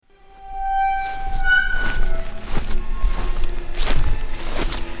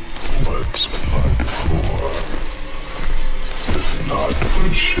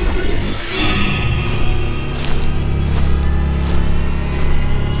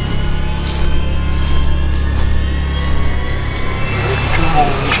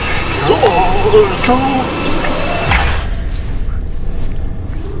Welcome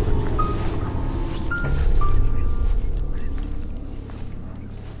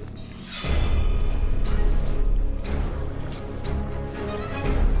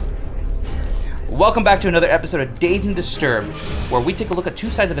back to another episode of Dazed and Disturbed, where we take a look at two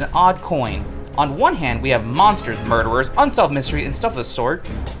sides of an odd coin. On one hand, we have monsters, murderers, unsolved mystery, and stuff of the sort.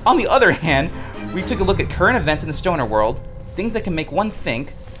 On the other hand, we took a look at current events in the stoner world, things that can make one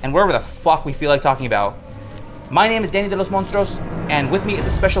think, and whatever the fuck we feel like talking about. My name is Danny de los Monstros, and with me is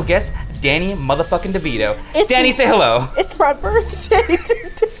a special guest, Danny motherfucking DeVito. Danny, say hello. It's my birthday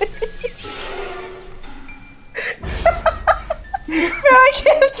today. No, I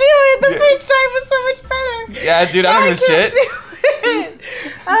can't do it. The first time was so much better. Yeah, dude, I don't give a shit. Do it.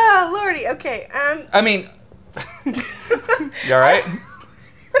 Oh, lordy. Okay. I mean, you alright?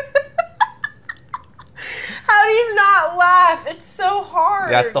 How do you not laugh? It's so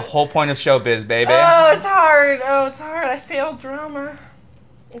hard. That's the whole point of showbiz, baby. Oh, it's hard. Oh, it's hard. I failed drama.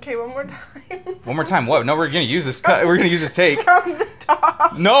 Okay, one more time. One more time. What? No, we're gonna use this. We're gonna use this take. From the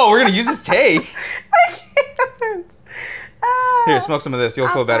top. No, we're gonna use this take. I can't. Here, smoke some of this. You'll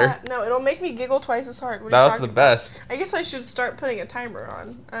feel better. No, it'll make me giggle twice as hard. That's the best. I guess I should start putting a timer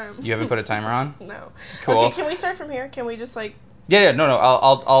on. You haven't put a timer on? No. Cool. Okay, can we start from here? Can we just like? Yeah. No.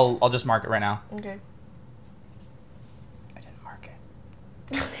 I'll just mark it right now. Okay. I didn't mark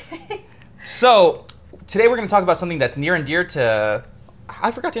it. So today we're gonna talk about something that's near and dear to. I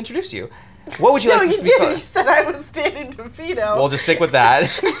forgot to introduce you. What would you like to speak about? You said I was Danny DeVito. We'll just stick with that. I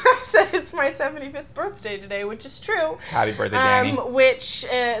said it's my 75th birthday today, which is true. Happy birthday, Danny. Which,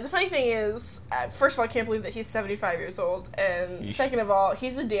 the funny thing is, first of all, I can't believe that he's 75 years old. And Yeesh. Second of all,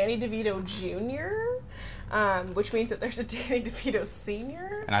 he's a Danny DeVito Jr., which means that there's a Danny DeVito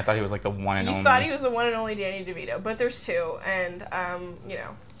Sr. And I thought he was like the one and only. You thought he was the one and only Danny DeVito, but there's two. And, you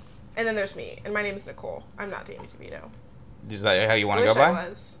know, and then there's me. And my name is Nicole. I'm not Danny DeVito. Is that how you want to go I by?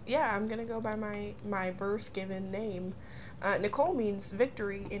 was. Yeah, I'm gonna go by my birth-given name. Nicole means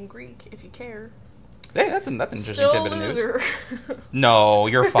victory in Greek, if you care. Hey, that's an interesting Still tidbit of loser. news. No,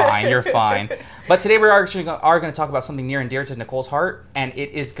 you're fine. You're fine. But today we are going to talk about something near and dear to Nicole's heart, and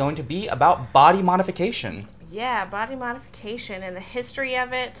it is going to be about body modification. Yeah, body modification and the history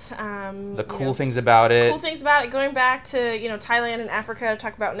of it. The cool things about it. Cool things about it. Going back to Thailand and Africa to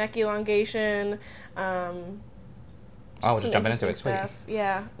talk about neck elongation. Oh, we're just jumping into it. Sweet. Stuff.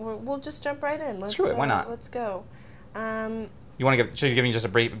 Yeah, we'll just jump right in. Let's Screw it. Why not? Let's go. You want to should you give me just a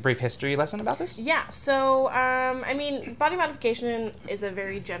brief history lesson about this? Yeah. So, I mean, body modification is a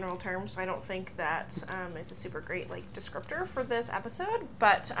very general term, so I don't think that it's a super great descriptor for this episode.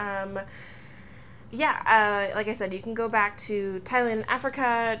 But yeah, like I said, you can go back to Thailand and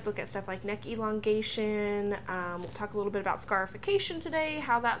Africa, look at stuff like neck elongation. We'll talk a little bit about scarification today,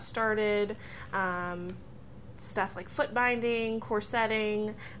 how that started. Stuff like foot binding,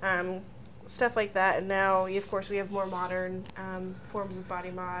 corsetting, stuff like that. And now, of course, we have more modern forms of body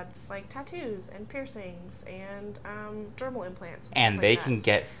mods like tattoos and piercings and dermal implants. And they can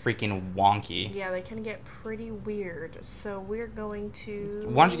get freaking wonky. Yeah, they can get pretty weird. So we're going to.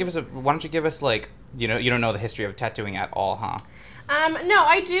 Why don't you give us you don't know the history of tattooing at all, huh? No,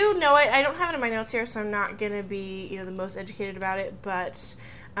 I do know it. I don't have it in my notes here, so I'm not gonna be the most educated about it. But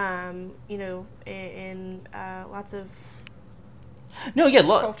in lots of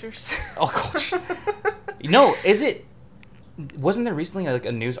cultures. All cultures. Wasn't there recently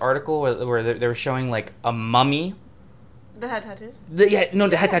a news article where they were showing a mummy that had tattoos?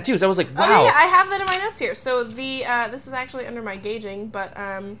 that had tattoos. I was like, wow. Oh, yeah, I have that in my notes here. So this is actually under my gauging, but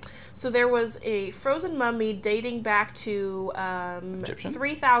so there was a frozen mummy dating back to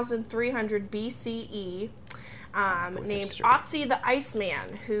 3,300 BCE. Named Otzi the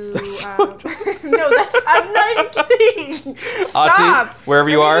Iceman, who I'm not even kidding. Stop. Otzi, wherever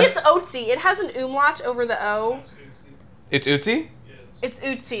you are. It's Otzi. It has an umlaut over the O. It's Utsi? It's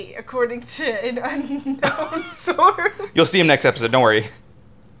Utsi, according to an unknown source. You'll see him next episode. Don't worry.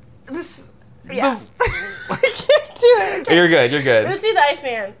 Yes. I can't do it. Okay. You're good. Utsi the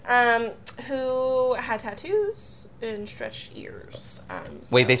Iceman, who had tattoos and stretched ears.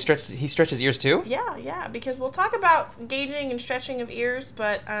 Wait, he stretched his ears too? Yeah, because we'll talk about gauging and stretching of ears,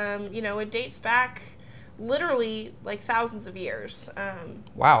 but, it dates back literally thousands of years.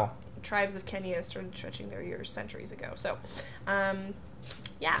 Wow. Tribes of Kenya started stretching their ears centuries ago. So,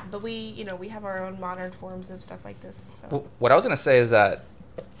 yeah, but we have our own modern forms of stuff like this. So. Well, what I was going to say is that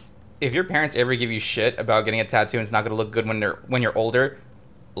if your parents ever give you shit about getting a tattoo and it's not going to look good when you're older,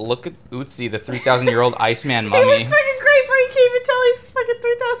 look at Utsi, the 3,000-year-old Iceman mummy. He looks fucking great, bro. You can't even tell he's fucking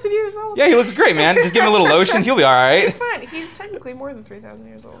 3,000 years old. Yeah, he looks great, man. Just give him a little lotion. He'll be all right. He's fine. He's technically more than 3,000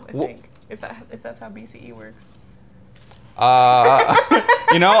 years old, I think. if that's how BCE works.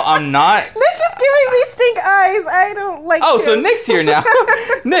 You know, I'm not. Nick is giving me stink eyes. I don't like. Oh, him. so Nick's here now.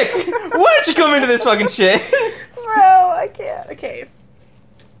 Nick, why don't you come into this fucking shit? Bro, I can't. Okay.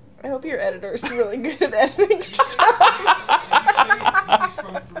 I hope your editor's really good at editing stuff. He's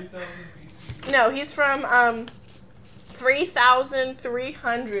from 3000 BC. No, he's from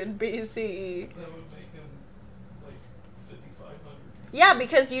 3300 BCE. That would make him like 5500. Yeah,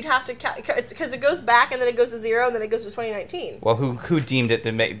 because you'd have to it's because it goes back and then it goes to 0 and then it goes to 2019. Well, who deemed it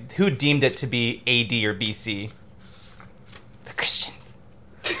to be AD or BC? The Christians.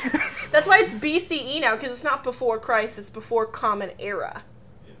 That's why it's BCE now, because it's not before Christ, it's before Common Era.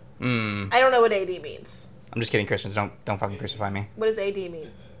 I don't know what AD means. I'm just kidding, Christians. Don't fucking crucify me. What does AD mean?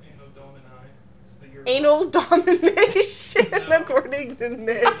 Anno Domini. It's the year Anal domination, No. according to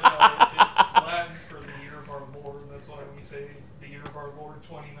Nick. It's Latin for the year of our Lord. That's why we say the year of our Lord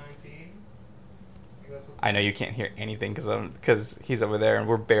 2019. I know you can't hear anything because he's over there and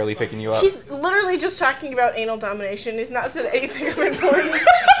we're barely picking you up. He's literally just talking about anal domination. He's not said anything of importance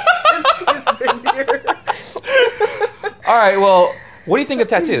since he's been here. All right, well, what do you think of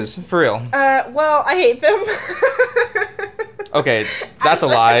tattoos? For real. Well, I hate them. Okay, that's a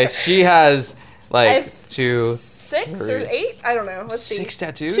lie. She has I like have 2, 6 or 8? I don't know. Let's see. 6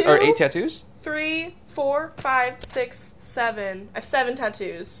 tattoos? 2, Or 8 tattoos? 3, 4, 5, 6, 7. I have 7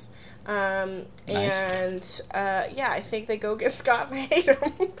 tattoos. Nice. And yeah, I think they go against God and I hate them.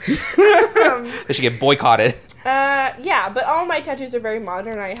 They should get boycotted. Yeah, but all my tattoos are very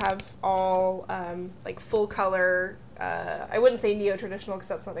modern. I have all like full color. I wouldn't say neo-traditional because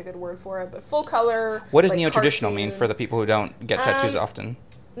that's not a good word for it, but full color. What does like, neo-traditional mean for the people who don't get tattoos often?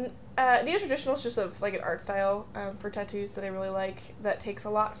 Neo-traditional is just like an art style for tattoos that I really like that takes a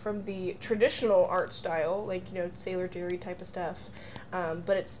lot from the traditional art style, like, you know, Sailor Jerry type of stuff,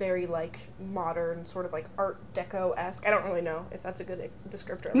 but it's very, like, modern, sort of like Art Deco-esque. I don't really know if that's a good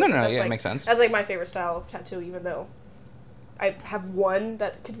descriptor. No, That's, yeah, like, it makes sense. That's, like, my favorite style of tattoo, even though I have one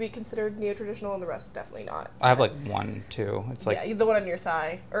that could be considered neo-traditional and the rest definitely not. I have like 1, 2. It's like yeah, the one on your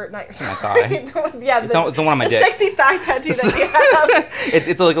thigh, or not your my thigh. thigh. Yeah, It's the one on my the dick. sexy thigh tattoo that you have. it's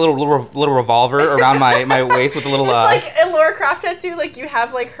like a little revolver around my waist with a little It's like a Laura Croft tattoo, like you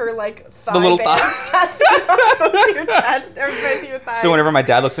have like her like thigh little bands tattooed on both your thighs. So whenever my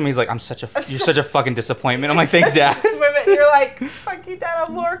dad looks at me, he's like, "You're such a fucking disappointment." I'm like, "Thanks, Dad." Women, you're like, "Fuck you, Dad,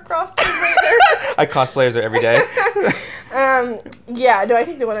 I'm Laura Croft." I cosplay as her every day. Yeah, no, I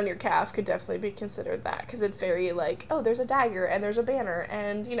think the one on your calf could definitely be considered that because it's very like, oh, there's a dagger and there's a banner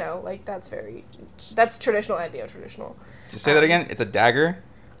and you know, like that's traditional and neo-traditional. Just say that again. It's a dagger.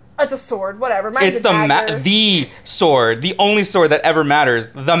 It's a sword, whatever. Mine's It's a the dagger. the sword, the only sword that ever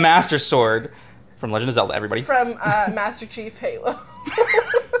matters, the Master Sword from Legend of Zelda. Everybody. From Master Chief Halo.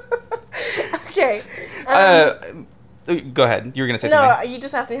 Okay. Go ahead. You were gonna say something. No, you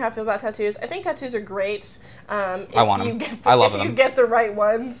just asked me how I feel about tattoos. I think tattoos are great. If I want you them. Get I love if them. you get the right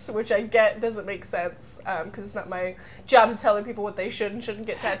ones, which I get doesn't make sense because it's not my job to tell other people what they should and shouldn't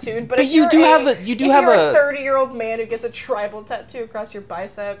get tattooed. But if you you're do a, have a- if you're a 30-year-old man who gets a tribal tattoo across your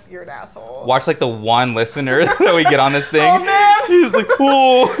bicep, you're an asshole. Watch like the one listener that we get on this thing. Oh, man. He's like,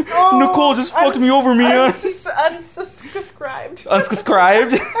 oh, Nicole just fucked me over, Mia. Unsubscribed.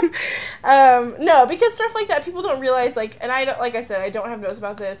 Unsubscribed. No, because stuff like that, people don't realize, like, and I don't, like I said, I don't have notes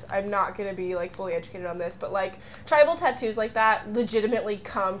about this. I'm not going to be, like, fully educated on this, but, like, tribal tattoos like that legitimately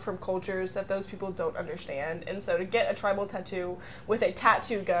come from cultures that those people don't understand. And so to get a tribal tattoo with a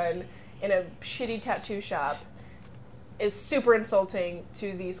tattoo gun in a shitty tattoo shop is super insulting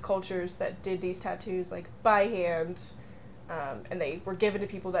to these cultures that did these tattoos, like, by hand. And they were given to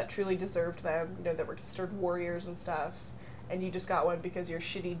people that truly deserved them, you know, that were considered warriors and stuff. And you just got one because you're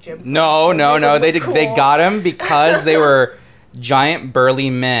shitty gym friends No. told you They look they cool. got him because they were giant burly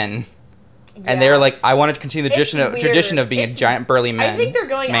men, and they were like, I wanted to continue the It's tradition weird. of being It's- a giant burly man. I think they're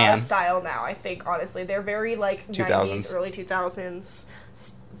going out man. of style now, I think, honestly. They're very, like, 2000s. 90s, early 2000s.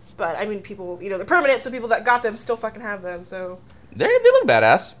 But, I mean, people, you know, they're permanent, so people that got them still fucking have them, so, They look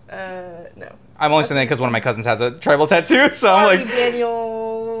badass. no. I'm only saying that because one of my cousins has a tribal tattoo, so I'm Sorry, like,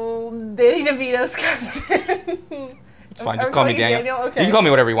 Danny DeVito's cousin. it's fine. Are Just we call me calling you Daniel. Daniel? Okay. You can call me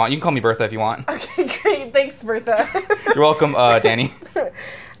whatever you want. You can call me Bertha if you want. Okay, great. Thanks, Bertha. You're welcome, Danny.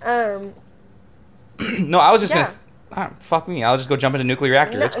 No, I was just Yeah. gonna. fuck me. I'll just go jump into a nuclear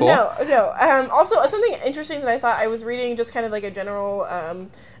reactor. It's cool. No. Also, something interesting that I thought I was reading, just kind of like a general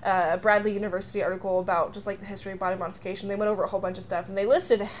Bradley University article about just like the history of body modification. They went over a whole bunch of stuff, and they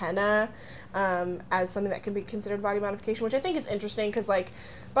listed henna as something that can be considered body modification, which I think is interesting because like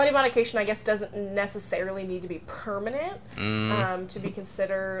body modification, I guess, doesn't necessarily need to be permanent to be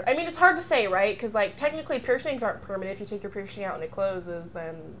considered. I mean, it's hard to say, right? Because like technically piercings aren't permanent. If you take your piercing out and it closes,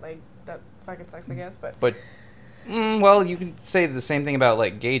 then like that fucking sucks, I guess. But well, you can say the same thing about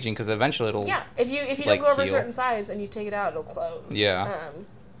like gauging because eventually it'll if you like, don't go over a heal. certain size and you take it out, it'll close. Yeah.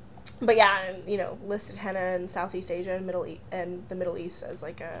 But yeah, and listed henna in Southeast Asia and the Middle East as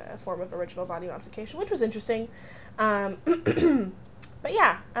like a form of original body modification, which was interesting. But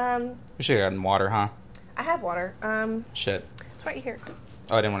yeah, we should have gotten water, huh? I have water. Shit. It's right here.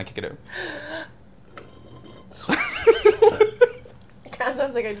 Oh, I didn't want to kick it out. It kind of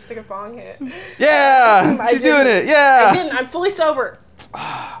sounds like I just took a bong hit. Yeah, she's doing it. Yeah. I didn't. I'm fully sober.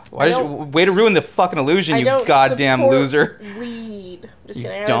 Why did you way to ruin the fucking illusion, you goddamn support loser? Weed. Just You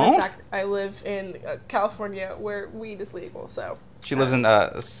kidding. don't? I live in California where weed is legal, so. She lives in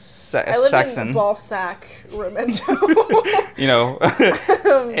I live Saxon. in Ballsack, Remento.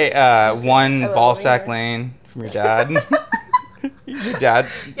 One live ball over sack here. lane from your dad. Your dad.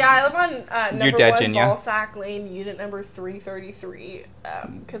 Yeah, I live on number dad, 1 Jenya. Ballsack Lane, unit number 333.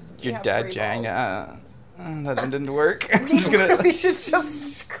 Because Your dad, Jang. That didn't work. I'm We just gonna. really should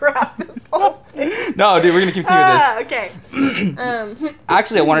just scrap this whole thing. No, dude, we're gonna continue this. Okay.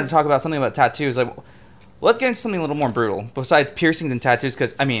 Actually, I wanted to talk about something about tattoos. Like, let's get into something a little more brutal. Besides piercings and tattoos,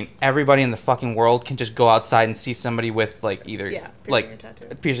 because I mean, everybody in the fucking world can just go outside and see somebody with like either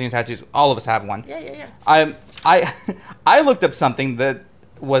piercing and tattoos. All of us have one. Yeah. I looked up something that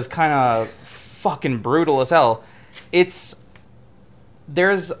was kind of fucking brutal as hell.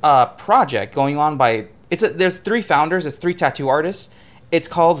 There's a project going on by there's 3 founders, it's 3 tattoo artists. It's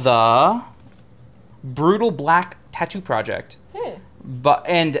called the Brutal Black Tattoo Project.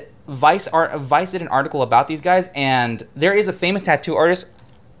 And Vice did an article about these guys, and there is a famous tattoo artist.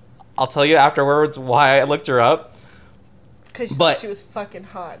 I'll tell you afterwards why I looked her up. Because she was fucking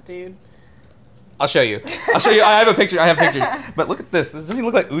hot, dude. I'll show you. I have pictures. But look at this. Doesn't he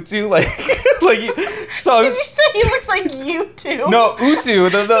look like Utu? Like so. Did you say he looks like you too? No, Utu.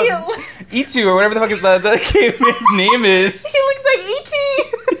 The Itu or whatever the fuck his name is. He looks like E.T.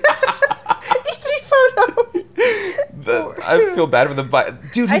 E.T. photo. I feel bad for the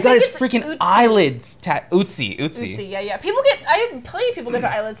dude. He got his freaking Utsi. eyelids Utsi. Yeah. Plenty of people get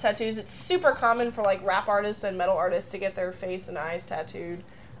their eyelids tattoos. It's super common for like rap artists and metal artists to get their face and eyes tattooed.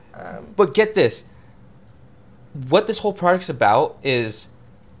 But get this. What this whole project's about is,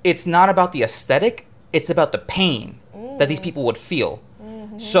 it's not about the aesthetic. It's about the pain that these people would feel.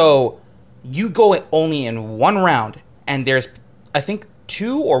 So you go only in one round, and there's, I think,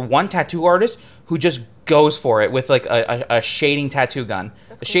 2 or 1 tattoo artist who just goes for it with like a shading tattoo gun.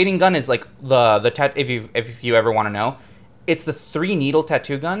 The shading gun is like if you ever want to know, it's the 3 needle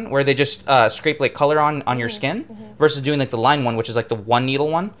tattoo gun where they just scrape like color on your skin versus doing like the line one, which is like the 1 needle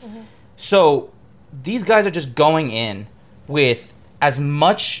one. So these guys are just going in with as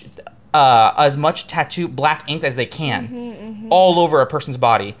much tattoo black ink as they can all over a person's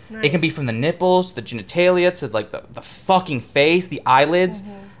body. Nice. It can be from the nipples, the genitalia, to like the fucking face, the eyelids.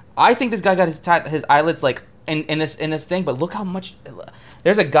 I think this guy got his eyelids like in this thing, but look how much.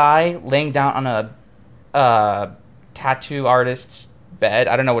 There's a guy laying down on a tattoo artist's bed.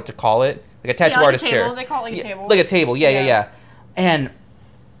 I don't know what to call it, like a tattoo artist chair. They call it like a table. Like a table. Yeah. And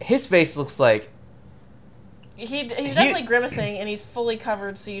his face looks like. He's definitely grimacing, and he's fully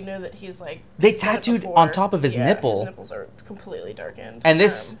covered, so you know that he's like. They tattooed on top of his nipple. His nipples are completely darkened. And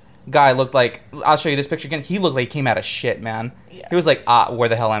this guy looked like. I'll show you this picture again. He looked like he came out of shit, man. Yeah. He was like, where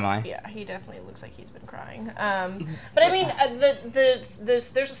the hell am I? Yeah, he definitely looks like he's been crying. But I mean, there's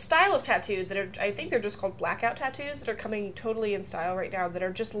a style of tattoo that I think they're just called blackout tattoos that are coming totally in style right now, that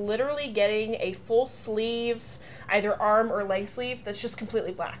are just literally getting a full sleeve, either arm or leg sleeve, that's just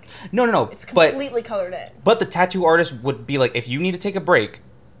completely black. No. It's completely colored in. But the tattoo artist would be like, if you need to take a break,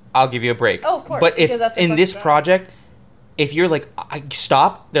 I'll give you a break. Oh, of course. But if in this project, if you're like, I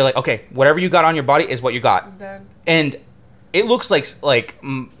stop, they're like, okay, whatever you got on your body is what you got. It's done. And it looks like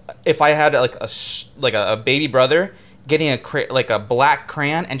if I had like a baby brother getting a black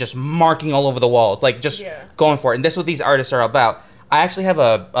crayon and just marking all over the walls, like just going for it. And this is what these artists are about. I actually have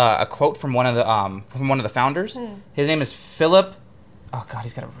a quote from one of the founders. His name is Philip. Oh God,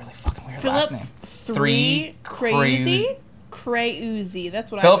 he's got a really fucking weird last name. Crazy.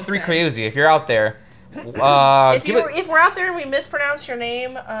 That's what Philip I would 3 say. Creusi. If you're out there, If we're out there and we mispronounce your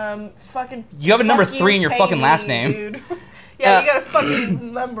name, fucking. You have a number fuck 3 in your pay fucking me, last name. Dude. Yeah, you got a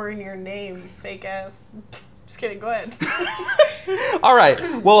fucking number in your name, you fake ass. Just kidding. Go ahead. All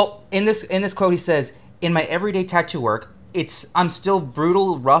right. Well, in this quote, he says, "In my everyday tattoo work, I'm still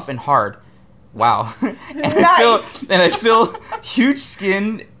brutal, rough, and hard. Wow. Nice. I feel huge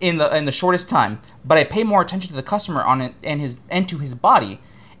skin in the shortest time, but I pay more attention to the customer on it and to his body.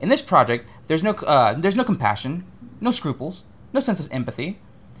 In this project, there's no compassion, no scruples, no sense of empathy.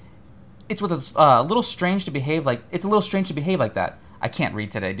 It's a little strange to behave like that. I can't read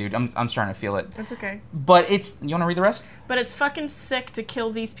today, dude. I'm starting to feel it. That's okay. But you want to read the rest? But it's fucking sick to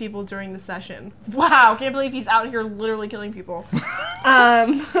kill these people during the session. Wow, can't believe he's out here literally killing people.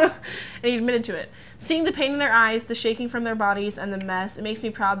 And he admitted to it. Seeing the pain in their eyes, the shaking from their bodies, and the mess, it makes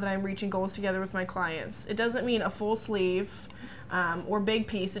me proud that I'm reaching goals together with my clients. It doesn't mean a full sleeve or big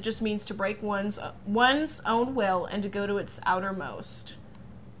piece. It just means to break one's own will and to go to its outermost.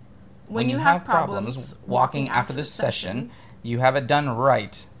 When you have problems walking after this session, you have it done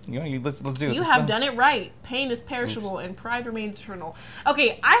right. Let's do it. You have done it right. Pain is perishable and pride remains eternal.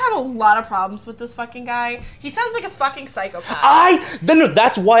 Okay, I have a lot of problems with this fucking guy. He sounds like a fucking psychopath.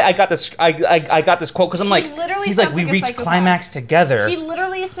 That's why I got this. I got this quote because I'm like, he's like, we reached climax together. He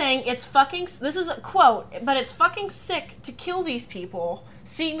literally is saying it's fucking. This is a quote, but it's fucking sick to kill these people.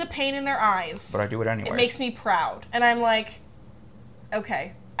 Seeing the pain in their eyes. But I do it anyways. It makes me proud, and I'm like,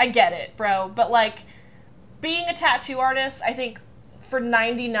 okay, I get it, bro. But like, being a tattoo artist, I think, for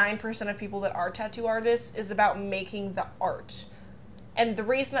 99% of people that are tattoo artists, is about making the art. And the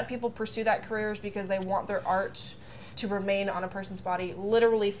reason that people pursue that career is because they want their art to remain on a person's body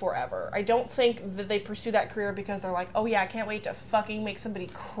literally forever. I don't think that they pursue that career because they're like, oh yeah, I can't wait to fucking make somebody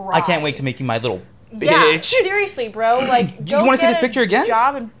cry. I can't wait to make you my little bitch. Yeah, seriously, bro. Like, you want to see this picture again?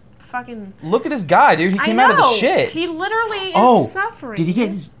 Job and fucking. Look at this guy, dude. He came out of the shit. He literally is suffering. Did he get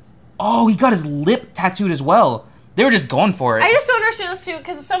his? Oh, he got his lip tattooed as well. They were just going for it. I just don't understand this too,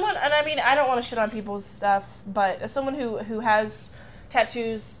 because as someone, and I mean, I don't want to shit on people's stuff, but as someone who has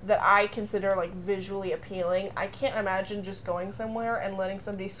tattoos that I consider like visually appealing, I can't imagine just going somewhere and letting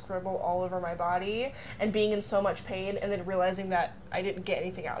somebody scribble all over my body and being in so much pain and then realizing that I didn't get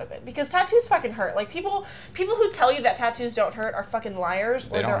anything out of it. Because tattoos fucking hurt. Like, people who tell you that tattoos don't hurt are fucking liars,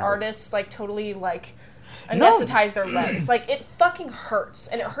 or they're artists like totally like anesthetize their legs. Like, it fucking hurts,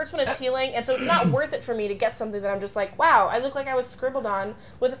 and it hurts when it's healing, and so it's not worth it for me to get something that I'm just like, wow, I look like I was scribbled on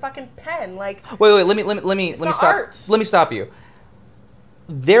with a fucking pen. Like, wait, let me stop. Art. Let me stop you.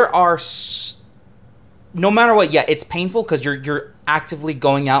 There are no matter what, yeah, it's painful because you're actively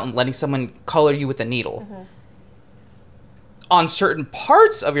going out and letting someone color you with a needle. Mm-hmm. On certain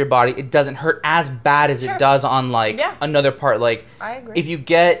parts of your body, it doesn't hurt as bad as it does on like another part. Like, I agree. If you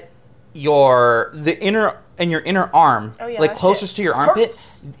get your inner arm, like closest to your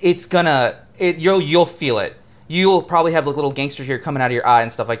armpit, you'll feel it. You'll probably have like little gangsters here coming out of your eye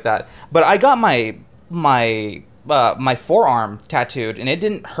and stuff like that. But I got my forearm tattooed, and it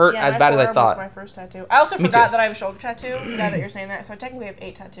didn't hurt as bad as I thought. Was my first tattoo. I also forgot that I have a shoulder tattoo. Now that you're saying that, so I technically have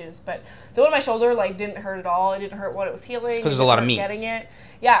 8 tattoos, but the one on my shoulder like didn't hurt at all. It didn't hurt when it was healing. Because there's a lot of meat. Getting it,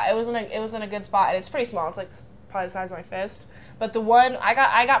 yeah, it was in a good spot, and it's pretty small. It's like probably the size of my fist. But the one I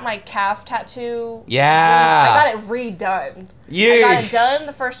got my calf tattoo. Yeah. I got it redone. Yeah. I got it done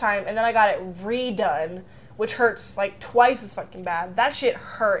the first time, and then I got it redone, which hurts like twice as fucking bad. That shit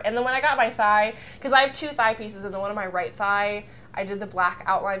hurt. And then when I got my thigh, because I have 2 thigh pieces, and the one on my right thigh, I did the black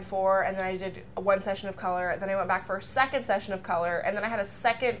outline for, and then I did 1 session of color, and then I went back for a 2nd session of color, and then I had a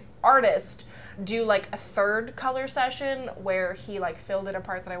second artist do like a 3rd color session where he like filled in a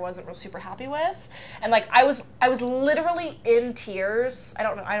part that I wasn't real super happy with, and like I was literally in tears. I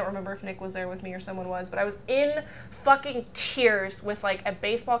don't remember if Nick was there with me or someone was, but I was in fucking tears with like a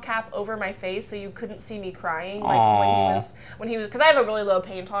baseball cap over my face so you couldn't see me crying. Like when he was because I have a really low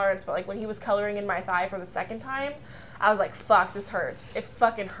pain tolerance, but like when he was coloring in my thigh for the 2nd time, I was like, fuck, this hurts. It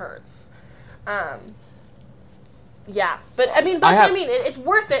fucking hurts. Yeah, but I mean, that's what I mean. It's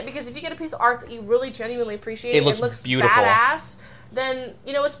worth it, because if you get a piece of art that you really genuinely appreciate, it looks beautiful, badass, then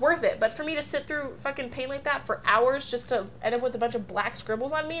it's worth it. But for me to sit through fucking pain like that for hours just to end up with a bunch of black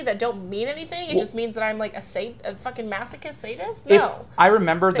scribbles on me that don't mean anything, it just means that I'm like a fucking masochist sadist. No, if I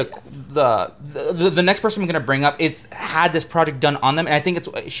remember the next person I'm gonna bring up had this project done on them, and I think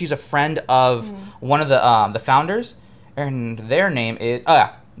she's a friend of one of the founders, and their name is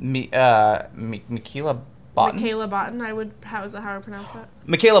Michaela Botten. Michaela Botten, how is that how I pronounce that?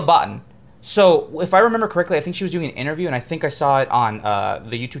 Michaela Botten. So, if I remember correctly, I think she was doing an interview, and I think I saw it on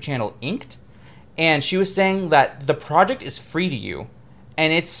the YouTube channel Inked, and she was saying that the project is free to you,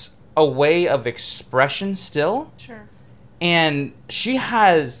 and it's a way of expression still. Sure. And she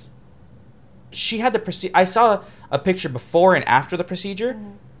had the procedure. I saw a picture before and after the procedure.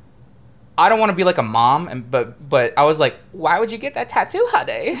 Mm-hmm. I don't want to be like a mom, but I was like, why would you get that tattoo,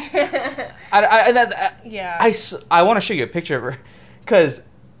 honey? I want to show you a picture of her because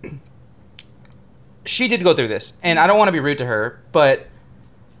she did go through this, and I don't want to be rude to her, but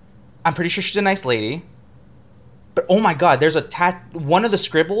I'm pretty sure she's a nice lady. But oh my God, there's one of the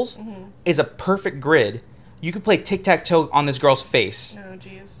scribbles is a perfect grid. You could play tic-tac-toe on this girl's face. Oh,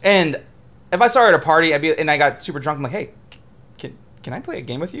 jeez. And if I saw her at a party, and I got super drunk, I'm like, hey, can I play a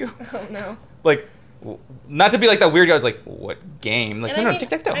game with you? Oh, no. Like, not to be like that weird guy. I was like, what game? Like, no,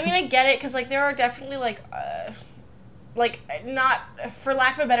 tic-tac-toe. I mean, I get it, because, like, there are definitely, like, not, for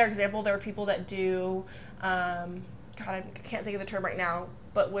lack of a better example, there are people that do, God, I can't think of the term right now,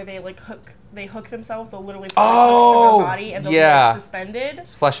 but where they, like, hook themselves, they'll literally put hooks to their body, and they'll be, like, suspended.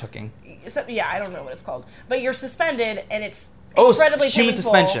 It's flesh hooking. So, yeah, I don't know what it's called. But you're suspended, and it's incredibly painful. Human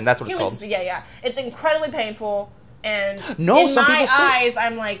suspension, that's what it's called. Yeah. It's incredibly painful. And no, in my eyes,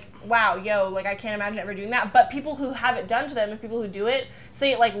 I'm like, wow, like, I can't imagine ever doing that. But people who have it done to them and people who do it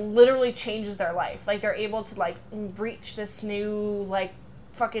say it, like, literally changes their life. Like, they're able to, like, reach this new, like,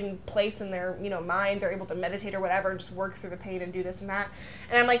 fucking place in their, mind. They're able to meditate or whatever and just work through the pain and do this and that.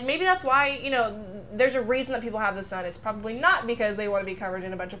 And I'm like, maybe that's why, there's a reason that people have this done. It's probably not because they want to be covered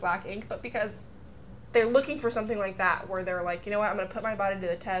in a bunch of black ink, but because they're looking for something like that where they're like, you know what, I'm going to put my body to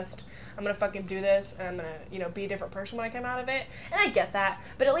the test. I'm going to fucking do this, and I'm going to, be a different person when I come out of it. And I get that.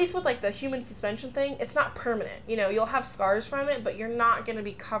 But at least with, like, the human suspension thing, it's not permanent. You'll have scars from it, but you're not going to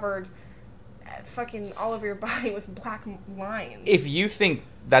be covered fucking all over your body with black lines. If you think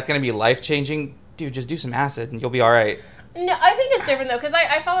that's going to be life-changing, dude, just do some acid, and you'll be all right. No, I think it's different, though, because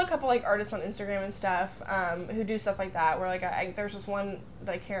I follow a couple, like, artists on Instagram and stuff who do stuff like that, where, like, there's this one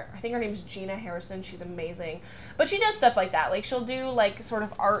that I think her name's Gina Harrison. She's amazing. But she does stuff like that. Like, she'll do, like, sort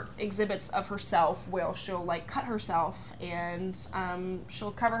of art exhibits of herself where she'll, like, cut herself, and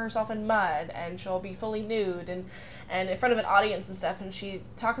she'll cover herself in mud, and she'll be fully nude, and in front of an audience and stuff, and she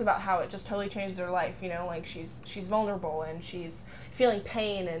talks about how it just totally changes her life, like, she's vulnerable, and she's feeling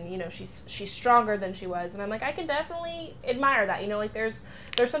pain, and, she's stronger than she was, and I'm like, I can definitely admire that, like, there's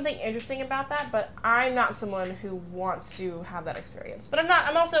something interesting about that, but I'm not someone who wants to have that experience. But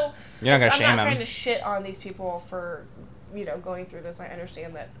I'm also, you're not gonna shame I'm not him. trying to shit on these people for, going through this. I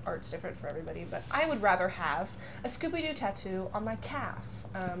understand that art's different for everybody, but I would rather have a Scooby-Doo tattoo on my calf.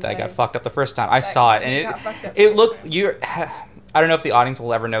 That got fucked up the first time. I saw it, and it looked, I don't know if the audience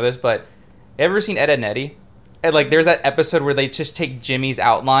will ever know this, but ever seen Ed, Edd n Eddy? And, like, there's that episode where they just take Jimmy's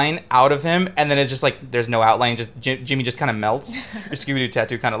outline out of him, and then it's just like there's no outline, just Jimmy just kind of melts. Your Scooby-Doo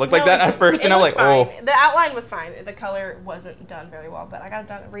tattoo kind of looked like that at first, and I'm like, fine. oh. The outline was fine. The color wasn't done very well, but I got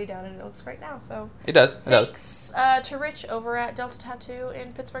it redone, and it looks great now. So it does. Thanks to Rich over at Delta Tattoo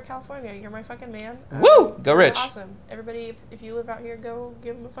in Pittsburgh, California. You're my fucking man. Woo! Go Rich. Awesome. Everybody, if you live out here, go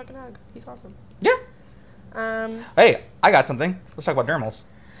give him a fucking hug. He's awesome. Yeah. Hey, I got something. Let's talk about dermals.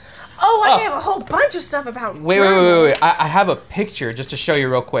 Oh, I have a whole bunch of stuff about Wait. I have a picture just to show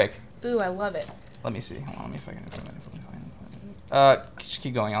you real quick. Ooh, I love it. Let me see. Hold on, let me if I can find it. Just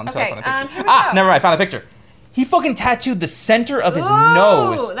keep going on until I find a picture. Here we go. Never mind, I found the picture. He fucking tattooed the center of his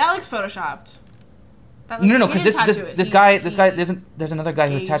nose. That looks photoshopped. No, because this guy, there's another guy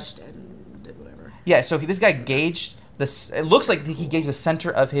who tattooed. Whatever. Yeah, so this guy gauged this. It looks like he gauged the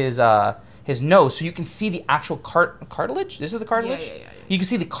center of his nose, so you can see the actual cartilage. This is the cartilage. Yeah. You can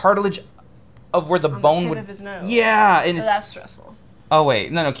see the cartilage of where the on bone the tip would. Of his nose. Yeah, and that's stressful. Oh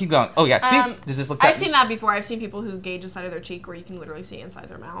wait, no, keep going. Oh yeah, see, does this look? I've seen that before. I've seen people who gauge the side of their cheek where you can literally see inside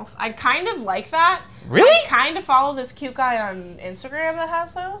their mouth. I kind of like that. Really? I kind of follow this cute guy on Instagram that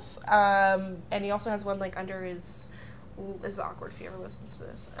has those. And he also has one like under his. This is awkward if he ever listens to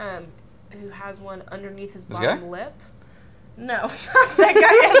this. Who has one underneath his bottom lip? No, that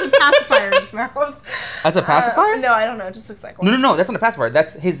guy has a pacifier in his mouth. That's a pacifier? No, I don't know. It just looks like one. No, that's not a pacifier.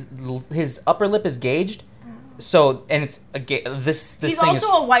 That's his upper lip is gauged. So, and it's this He's thing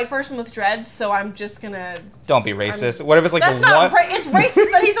also a white person with dreads, so I'm just gonna... Don't be racist. What if it's like that's the not one... It's racist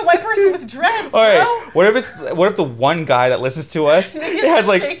that he's a white person with dreads, All right, bro. what if the one guy that listens to us has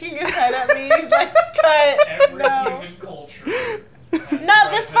like... shaking his head at me. He's like, cut. Every No. human culture.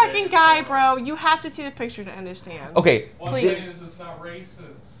 Not this fucking guy, bro. You have to see the picture to understand. Okay. One thing is, it's not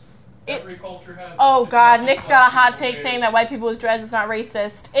racist. Every culture has... Oh, it's God. not Nick's just got a black hot people, take dude. saying that white people with dreads is not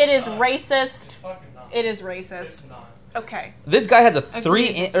racist. It is racist. It's fucking not. It is racist. It's not. Okay. This guy has a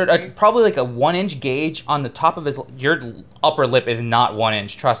Agree, probably like a 1 inch gauge on the top of his... Your upper lip is not 1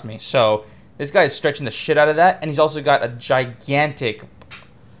 inch, trust me. So this guy is stretching the shit out of that, and he's also got a gigantic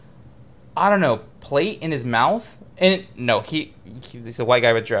I don't know, plate in his mouth. And no, he's a white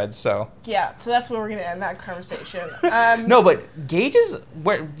guy with dreads, so. Yeah, so that's where we're gonna end that conversation. No, but gauges.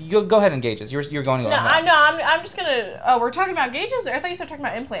 Where you go ahead and gauges. You're going on. I'm just gonna. Oh, we're talking about gauges. I thought you started talking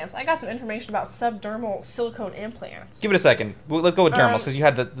about implants. I got some information about subdermal silicone implants. Give it a second. Let's go with dermals because you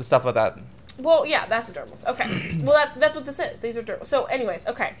had the stuff about that. Well, yeah, that's the dermals. Okay. Well, that's what this is. These are dermals. So, anyways,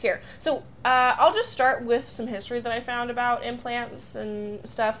 okay, here. So, I'll just start with some history that I found about implants and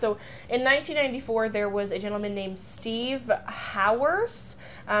stuff. So, in 1994, there was a gentleman named Steve Howarth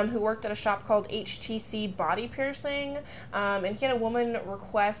who worked at a shop called HTC Body Piercing, and he had a woman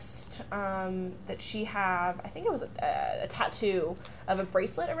request that she have, I think it was a tattoo of a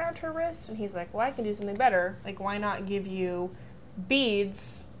bracelet around her wrist, and he's like, well, I can do something better. Like, why not give you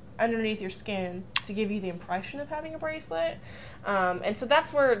beads underneath your skin to give you the impression of having a bracelet, and so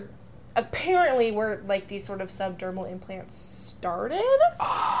that's where like these sort of subdermal implants started,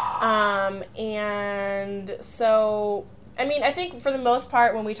 and so I mean, I think for the most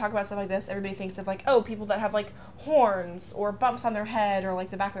part, when we talk about stuff like this, everybody thinks of like, oh, people that have like horns or bumps on their head or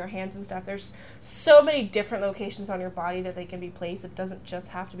like the back of their hands and stuff. There's so many different locations on your body that they can be placed. It doesn't just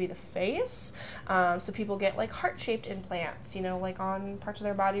have to be the face. So people get like heart-shaped implants, you know, like on parts of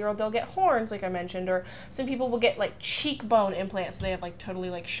their body, or they'll get horns, like I mentioned, or some people will get like cheekbone implants. So they have like totally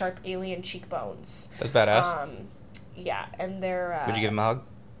like sharp alien cheekbones. That's badass. Yeah, and they're. Would you give him a hug?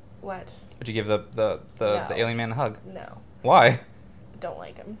 What? Would you give the alien man a hug? No. Why? Don't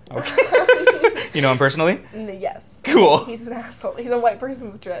like him. Okay. You know him personally? Yes. Cool. He's an asshole. He's a white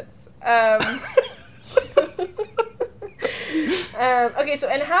person with dreads. Okay, so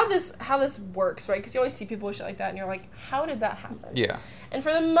and how this works, right? Because you always see people with shit like that, and you're like, how did that happen? Yeah. And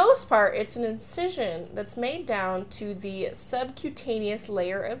for the most part, it's an incision that's made down to the subcutaneous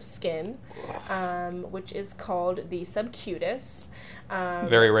layer of skin, which is called the subcutis.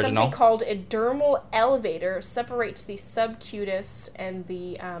 Very original. Something called a dermal elevator separates the subcutis and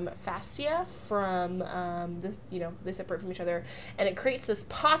the fascia from they separate from each other, and it creates this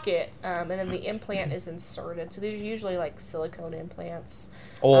pocket, and then the implant is inserted. So these are usually like silicone implants,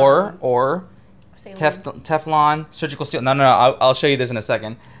 or saline. Teflon, surgical steel. No, I'll show you this in a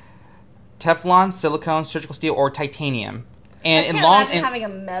second. Teflon, silicone, surgical steel, or titanium. And I can't imagine having a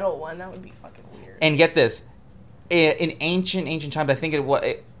metal one. That would be fucking weird. And get this. In ancient times, I think I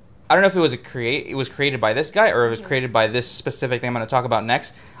don't know if it was created by this guy or it was created by this specific thing I'm going to talk about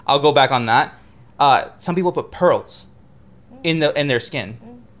next. I'll go back on that. Some people put pearls in their skin,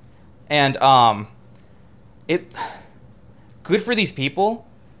 and it good for these people,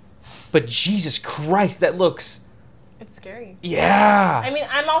 but Jesus Christ, that looks. It's scary. Yeah. I mean,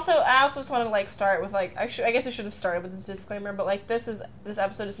 I also just want to like start with like I guess I should have started with this disclaimer, but like this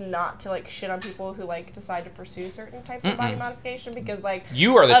episode is not to like shit on people who like decide to pursue certain types of body modification, because like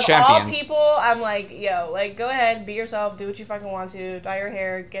you are the champions. All people, I'm like, yo, like go ahead, be yourself, do what you fucking want to, dye your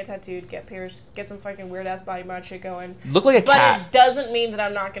hair, get tattooed, get pierced, get some fucking weird ass body mod shit going. Look like a cat. But it doesn't mean that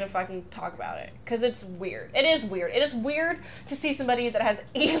I'm not gonna fucking talk about it, because it's weird. It is weird. It is weird to see somebody that has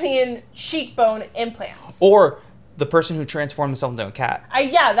alien cheekbone implants. Or the person who transformed himself into a cat.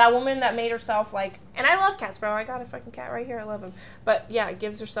 Yeah, that woman that made herself like, and I love cats, bro. I got a fucking cat right here. I love him. But yeah,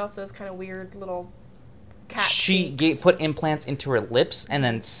 gives herself those kind of weird little cat. She put implants into her lips and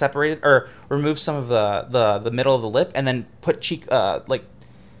then separated or removed some of the middle of the lip and then put cheek like.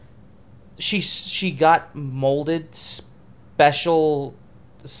 She got molded special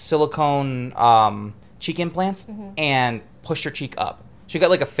silicone cheek implants and pushed her cheek up. She got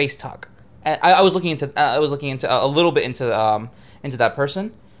like a face tuck. And I was looking into a little bit into that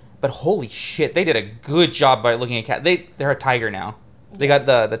person, but holy shit, they did a good job by looking at cat. They're a tiger now. They got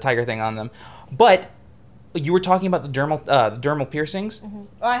the tiger thing on them. But you were talking about the dermal piercings.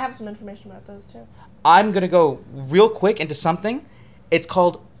 Well, I have some information about those too. I'm gonna go real quick into something. It's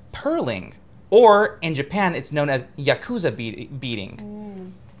called pearling, or in Japan, it's known as yakuza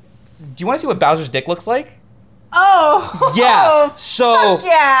beading. Do you want to see what Bowser's dick looks like? Oh yeah. So fuck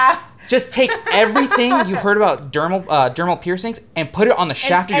yeah. Just take everything you heard about dermal piercings and put it on the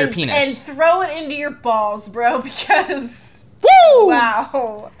shaft of your penis. And throw it into your balls, bro, because... Woo!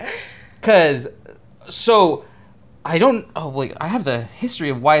 Wow. Because, so, I have the history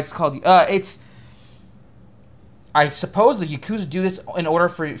of why it's called... I suppose the Yakuza do this in order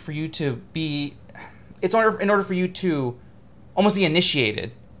for you to be... It's in order for you to almost be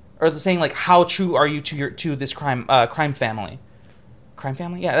initiated. Or saying, like, how true are you to this crime family? Crime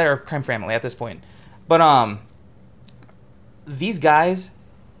family? Yeah, they're a crime family at this point. But these guys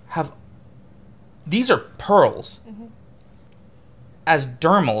have, these are pearls as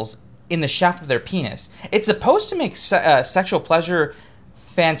dermals in the shaft of their penis. It's supposed to make sexual pleasure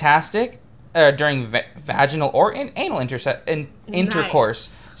fantastic during vaginal or anal intercourse.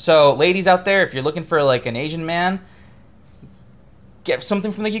 Nice. So, ladies out there, if you're looking for like an Asian man, get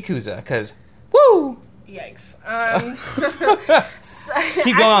something from the Yakuza, because woo. Yikes.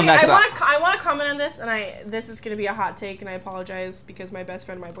 Keep going on that. I want to comment on this, and this is going to be a hot take, and I apologize because my best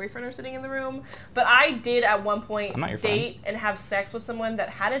friend and my boyfriend are sitting in the room. But I did at one point date and have sex with someone that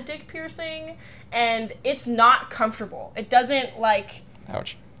had a dick piercing, and it's not comfortable. It doesn't like.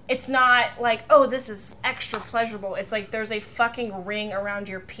 Ouch. It's not like, oh, this is extra pleasurable. It's like there's a fucking ring around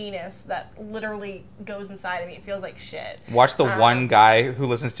your penis that literally goes inside of me. It feels like shit. Watch the one guy who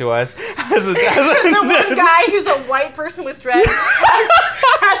listens to us. The one guy who's a white person with dreads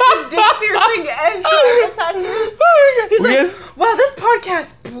has a dick piercing and triangle tattoos. He's like, wow, this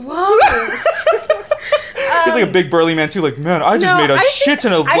podcast blows. He's like a big burly man too. Like, man, I just made a shit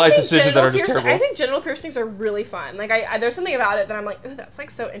ton of life decisions that are just terrible. I think genital piercings are really fun. Like, there's something about it that I'm like, ooh, that's like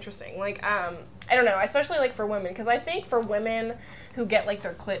so interesting. Like, I don't know, especially like for women, because I think for women who get like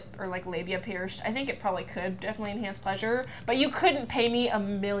their clit or like labia pierced, I think it probably could definitely enhance pleasure. But you couldn't pay me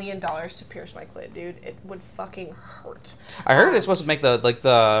 $1 million to pierce my clit, dude. It would fucking hurt. I heard it's supposed to make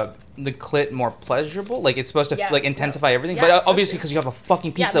the clit more pleasurable. Like, it's supposed to like intensify everything. Yeah, but obviously, because you have a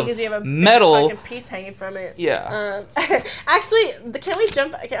fucking piece of metal, fucking piece hanging from it. Yeah. Actually, can we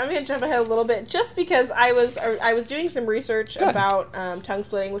jump? I'm gonna jump ahead a little bit, just because I was doing some research about tongue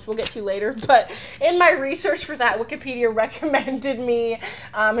splitting, which we'll get to later. But in my research for that, Wikipedia recommended me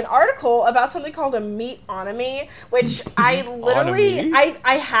an article about something called a meatonomy, which I literally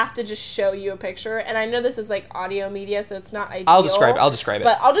I have to just show you a picture. And I know this is like audio media, so it's not ideal. I'll describe it.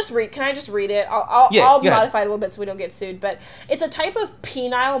 But I'll just read. Can I just read it? I'll modify it a little bit so we don't get sued. But it's a type of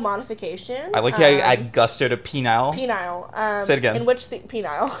penile modification. I like how you add gusto to penile. Penile. Say it again. In which the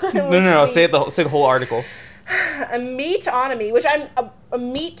penile. No. Say the whole article. A meatonomy, which a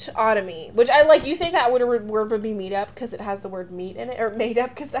meatotomy, which I like. You think that word would be made up because it has the word meat in it, or made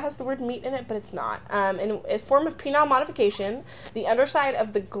up because it has the word meat in it, but it's not. In a form of penile modification, the underside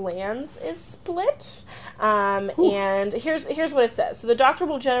of the glans is split. And here's what it says. So the doctor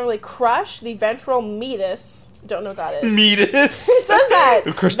will generally crush the ventral meatus. Don't know what that is. Meatus. It says that.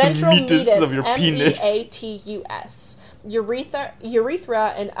 Crush the meatus of your penis. meatus.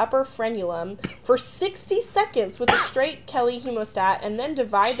 Urethra and upper frenulum for 60 seconds with a straight Kelly hemostat, and then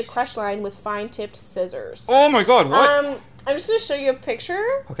divide the crush line with fine-tipped scissors. Oh my god, what? I'm just going to show you a picture.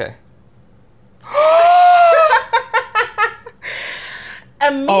 Okay. A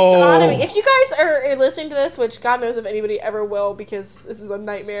meatotomy. If you guys are listening to this, which God knows if anybody ever will, because this is a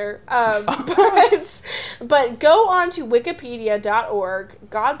nightmare, but go on to wikipedia.org,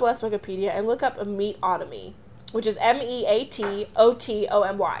 God bless Wikipedia, and look up a meatotomy, which is meatotomy.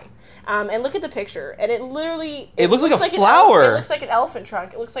 And look at the picture, and it literally... It looks like a flower. It looks like an elephant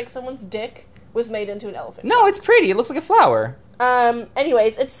trunk. It looks like someone's dick was made into an elephant trunk. No, it's pretty. It looks like a flower.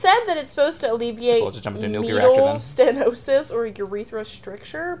 Anyways, it's said that it's supposed to alleviate meatal stenosis or urethral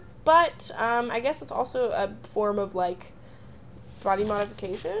stricture, but I guess it's also a form of, like, body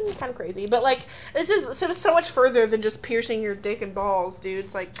modification. Kind of crazy. But, like, this is so much further than just piercing your dick and balls, dude.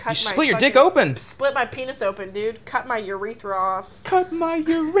 It's like, split your dick open. Split my penis open, dude. Cut my urethra off. Cut my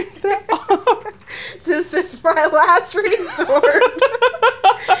urethra off. This is my last resort.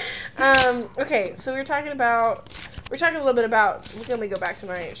 Okay, so we're talking a little bit about, let me go back to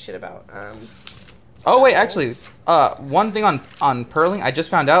my shit about, oh, wait, actually, one thing on purling, I just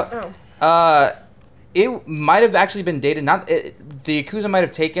found out. It might have actually been dated, the Yakuza might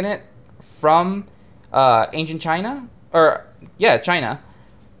have taken it from ancient China, China.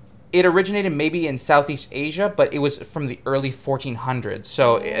 It originated maybe in Southeast Asia, but it was from the early 1400s.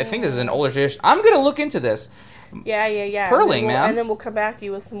 So I think this is an older tradition. I'm going to look into this. Yeah. Purling, man. And then we'll come back to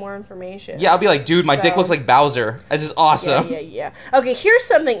you with some more information. Yeah, I'll be like, dude, my dick looks like Bowser. This is awesome. Yeah. Okay, here's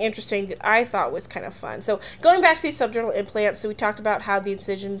something interesting that I thought was kind of fun. So going back to these subdermal implants, so we talked about how the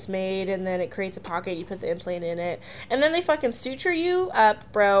incision's made, and then it creates a pocket, you put the implant in it, and then they fucking suture you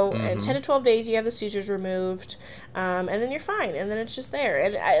up, bro, and 10 to 12 days you have the sutures removed, and then you're fine, and then it's just there.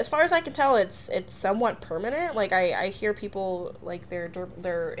 And as far as I can tell, it's somewhat permanent. Like, I hear people, like,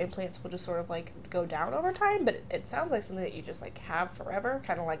 their implants will just sort of, like, go down over time, but it sounds like something that you just, like, have forever,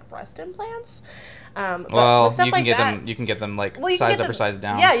 kind of like breast implants. Well, you can get them like sized up or sized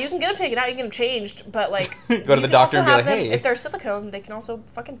down. Yeah, you can get them taken out, you can get them changed, but like go to the doctor and be like, hey. If they're silicone, they can also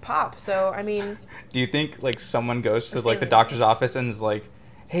fucking pop. So I mean, do you think like someone goes to like the doctor's office and is like,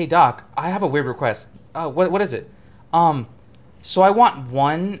 hey doc, I have a weird request. What is it? So I want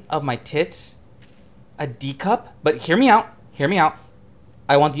one of my tits a D cup, but hear me out.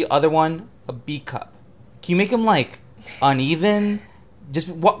 I want the other one a B cup. Can you make them like uneven, Just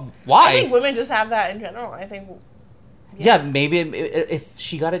what? Why? I think women just have that in general. I think. Yeah, maybe if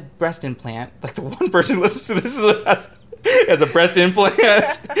she got a breast implant, like the one person who listens to this has a breast implant,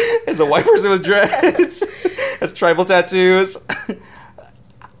 as a white person with dreads, has tribal tattoos.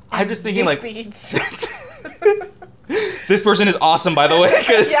 I'm just thinking like, beads. this person is awesome, by the way,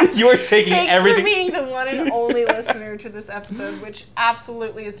 because you are taking Thanks everything. for being the one and only listener to this episode, which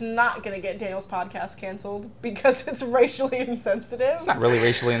absolutely is not going to get Daniel's podcast canceled because it's racially insensitive. It's not really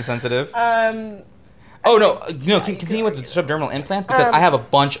racially insensitive. Oh no! Continue with the subdermal implant because I have a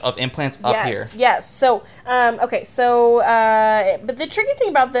bunch of implants up here. Yes. So, okay. So, but the tricky thing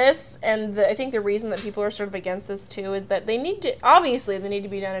about this, and I think the reason that people are sort of against this too, is that they need to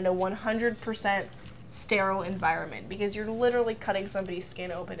be done in a 100% sterile environment because you're literally cutting somebody's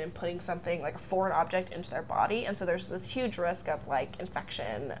skin open and putting something like a foreign object into their body, and so there's this huge risk of like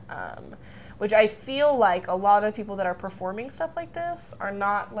infection. Which I feel like a lot of the people that are performing stuff like this are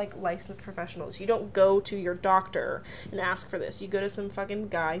not like licensed professionals. You don't go to your doctor and ask for this. You go to some fucking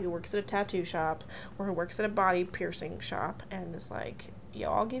guy who works at a tattoo shop or who works at a body piercing shop and is like, yo,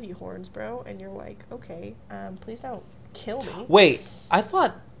 I'll give you horns, bro. And you're like, okay, please don't kill me. Wait, I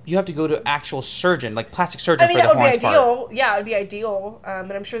thought you have to go to actual surgeon, like plastic surgeon, I mean, for the that would be horns part. ideal. Yeah, it would be ideal.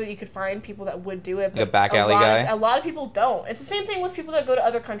 But I'm sure that you could find people that would do it. Like a back alley guy? A lot of people don't. It's the same thing with people that go to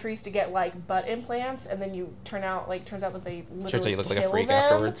other countries to get like butt implants, and then turns out that they literally you look kill like a freak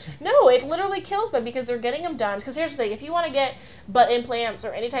them. afterwards. No, it literally kills them because they're getting them done. Because here's the thing: if you want to get butt implants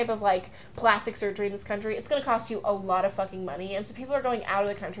or any type of like plastic surgery in this country, it's going to cost you a lot of fucking money, and so people are going out of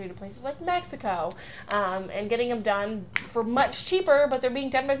the country to places like Mexico, and getting them done for much cheaper. But they're being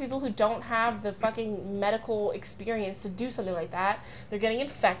done by people who don't have the fucking medical experience to do something like that. They're getting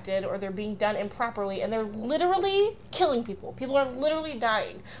infected or they're being done improperly and they're literally killing people. People are literally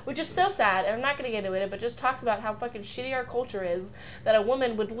dying, which is so sad, and I'm not going to get into it, but just talks about how fucking shitty our culture is, that a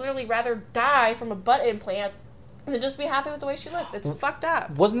woman would literally rather die from a butt implant than just be happy with the way she looks. It's fucked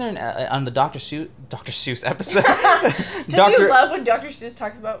up. Wasn't there on the Dr. Seuss episode? Don't you love when Dr. Seuss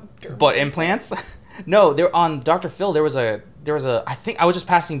talks about butt implants? No, they're on Dr. Phil. There was a. I think I was just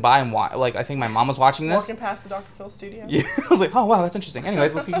passing by and I think my mom was watching this. Walking past the Dr. Phil studio. Yeah, I was like, oh wow, that's interesting.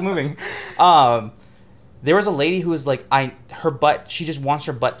 Anyways, let's keep moving. There was a lady who was like, her butt. She just wants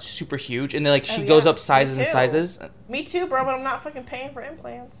her butt super huge, and then she goes up sizes and sizes. Me too, bro. But I'm not fucking paying for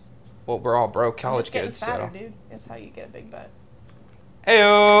implants. Well, we're all broke college I'm just kids, getting fatter, so. dude. That's how you get a big butt.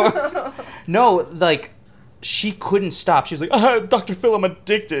 Ayo. No, she couldn't stop. She was like, Dr. Phil, I'm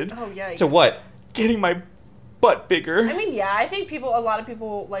addicted. Oh yikes. To what? Getting my butt bigger. I mean, yeah, I think a lot of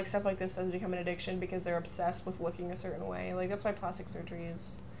people, like, stuff like this does become an addiction because they're obsessed with looking a certain way. Like, that's why plastic surgery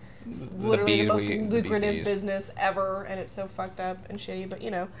is literally the most lucrative business ever, and it's so fucked up and shitty, but,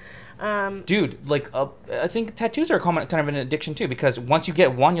 you know. Dude, I think tattoos are kind of an addiction, too, because once you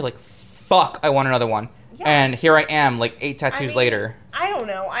get one, you're like, fuck, I want another one. Yeah. And here I am, 8 tattoos later. I don't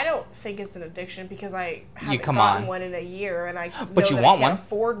know. I don't think it's an addiction because I haven't gotten one in a year, and I can't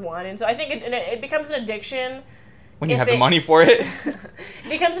afford one, and so I think it becomes an addiction when you have the money for it. It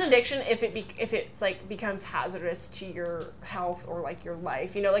becomes an addiction if it's becomes hazardous to your health or your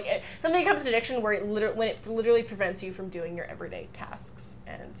life. You know, something becomes an addiction when it literally prevents you from doing your everyday tasks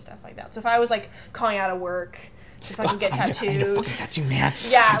and stuff like that. So if I was calling out of work to fucking get tattooed. I need a fucking tattoo, man.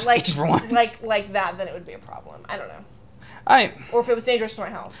 Yeah, like that, then it would be a problem. I don't know. Or if it was dangerous to my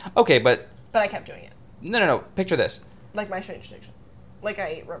health. Okay, but I kept doing it. No. Picture this. Like my strange addiction. Like I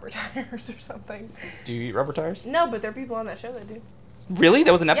ate rubber tires or something. Do you eat rubber tires? No, but there are people on that show that do. Really?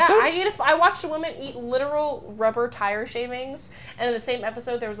 That was an episode? Yeah, I watched a woman eat literal rubber tire shavings, and in the same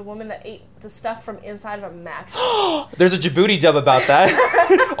episode, there was a woman that ate the stuff from inside of a mattress. There's a Djibouti dub about that.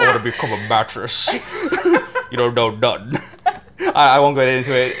 I want to become a mattress. You don't know nothing. I won't go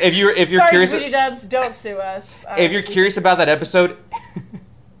into it. If you're curious, Djibouti dubs, don't sue us. If you're curious about that episode,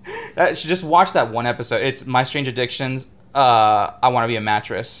 just watch that one episode. It's My Strange Addictions. I want to be a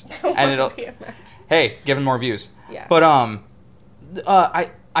mattress, and it'll. Hey, giving more views. Yeah. But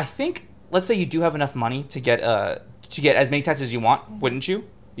I think, let's say you do have enough money to get as many tattoos as you want, wouldn't you?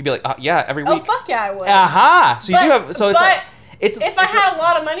 You'd be like, yeah, every week. Oh fuck yeah, I would. Aha! So you do have. So it's if I had a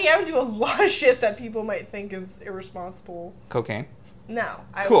lot of money, I would do a lot of shit that people might think is irresponsible. Cocaine. No,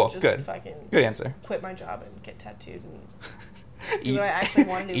 I would just fucking good answer. Quit my job and get tattooed and do what I actually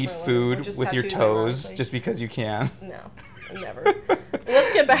want to do. Eat food with your toes just because you can. No, never.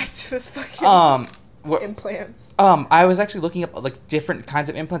 Let's get back to this fucking implants. I was actually looking up different kinds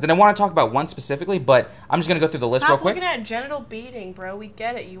of implants, and I want to talk about one specifically, but I'm just gonna go through the list real quick. Stop looking at genital beating, bro. We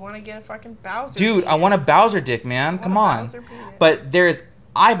get it. You want to get a fucking Bowser. Dude, penis. I want a Bowser dick, man. Come on. But there's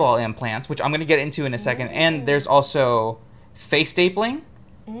eyeball implants, which I'm gonna get into in a second, and there's also face stapling.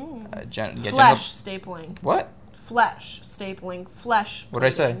 Flesh stapling. What? Flesh stapling. Flesh. What did I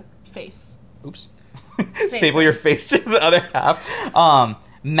say? Face. Oops. Staple your face to the other half.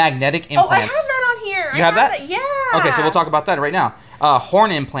 Magnetic implants. Oh, I have that on here. You have that? Yeah. Okay, so we'll talk about that right now.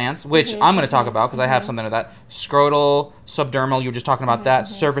 Horn implants, which I'm going to talk about because I have something of that. Scrotal, subdermal, you were just talking about that.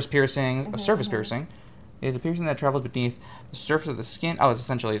 Surface piercings. Surface piercing is a piercing that travels beneath the surface of the skin. Oh, it's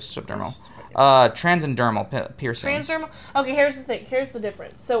essentially subdermal. Transdermal piercing. Transdermal. Okay, here's the thing. Here's the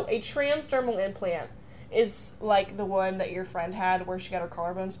difference. So a transdermal implant is like the one that your friend had where she got her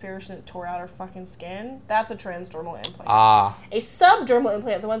collarbones pierced and it tore out her fucking skin. That's a transdermal implant. A subdermal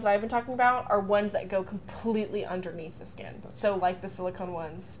implant, the ones that I've been talking about, are ones that go completely underneath the skin. So like the silicone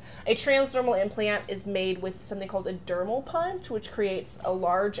ones. A transdermal implant is made with something called a dermal punch, which creates a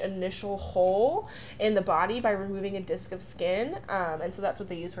large initial hole in the body by removing a disc of skin. And so that's what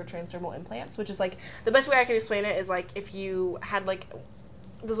they use for transdermal implants, which is like, the best way I can explain it is like if you had like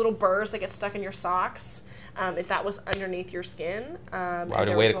those little burrs that get stuck in your socks, if that was underneath your skin, and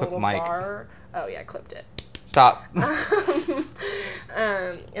there was a little bar. Oh yeah, I clipped it. Stop.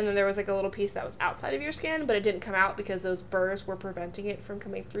 And then there was like a little piece that was outside of your skin, but it didn't come out because those burrs were preventing it from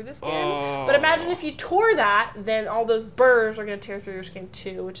coming through the skin. But imagine if you tore that, then all those burrs are going to tear through your skin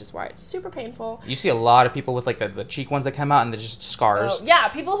too, which is why it's super painful. You see a lot of people with like the cheek ones that come out and they're just scars. Oh, yeah,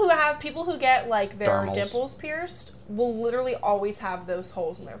 people who get like their Dermals. dimples pierced will literally always have those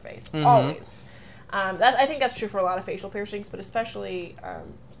holes in their face. Always. I think that's true for a lot of facial piercings, but especially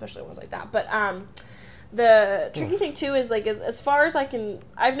ones like that. But the tricky thing too is like as far as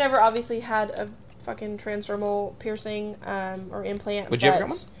I've never obviously had a fucking transdermal piercing or implant. Would you ever get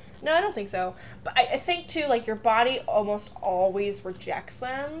one? No, I don't think so. But I think too, like your body almost always rejects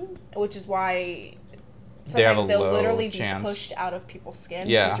them, which is why sometimes they'll literally be pushed out of people's skin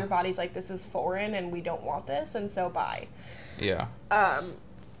because your body's like, this is foreign and we don't want this, and so bye. Yeah.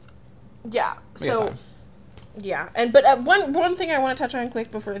 Yeah. So. Yeah, but one thing I want to touch on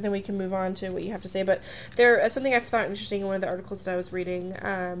quick before then we can move on to what you have to say. But there something I thought interesting in one of the articles that I was reading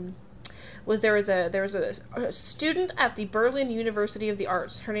was there was a student at the Berlin University of the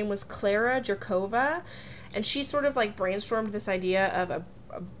Arts. Her name was Klara Jerkova, and she sort of like brainstormed this idea of a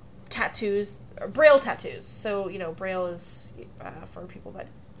tattoos, braille tattoos. So braille is for people that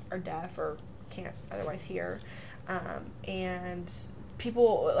are deaf or can't otherwise hear, and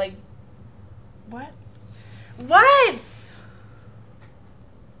people like what. What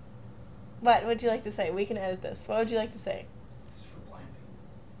would you like to say? We can edit this. What would you like to say? It's for blinding.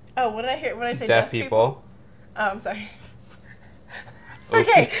 Oh, what did I hear? What did I say? Deaf people. Oh, I'm sorry.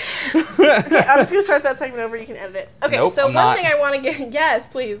 Okay. I'm just gonna start that segment over. You can edit it. Okay. Nope, so I'm not. thing I want to get yes,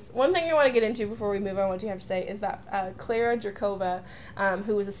 please. One thing I want to get into before we move on, what you have to say is that Klara Jerkova,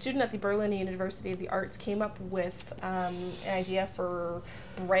 who was a student at the Berlin University of the Arts, came up with an idea for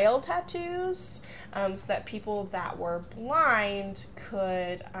braille tattoos, so that people that were blind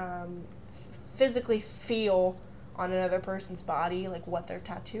could physically feel on another person's body like what their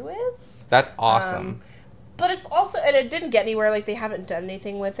tattoo is. That's awesome. But it's also, and it didn't get anywhere, like they haven't done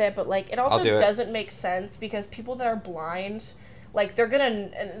anything with it, but like it also doesn't make sense because people that are blind, like they're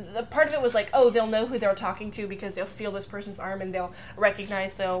gonna, and the part of it was like, oh, they'll know who they're talking to because they'll feel this person's arm and they'll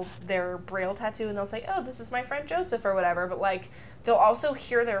recognize their braille tattoo and they'll say, oh, this is my friend Joseph or whatever, but like they'll also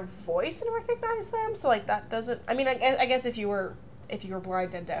hear their voice and recognize them, so like that doesn't, I mean, I guess if you were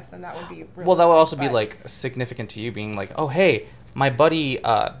blind and deaf, then that would be well, that would also be like significant to you being like, oh, hey, my buddy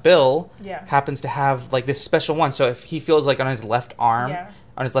Bill happens to have like this special one. So if he feels like on his left arm,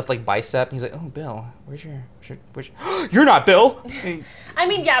 on his left like bicep, he's like, oh, Bill, where's your you're not Bill. I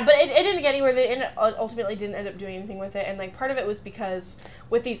mean, yeah, but it didn't get anywhere. They ultimately didn't end up doing anything with it. And like part of it was because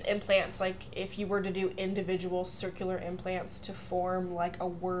with these implants, like if you were to do individual circular implants to form like a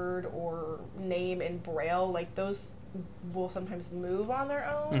word or name in braille, like those will sometimes move on their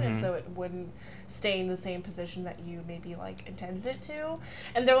own, and so it wouldn't stay in the same position that you maybe like intended it to.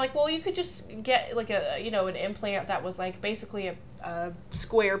 And they're like, well, you could just get like an implant that was like basically a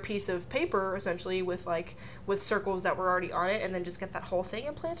square piece of paper essentially with circles that were already on it, and then just get that whole thing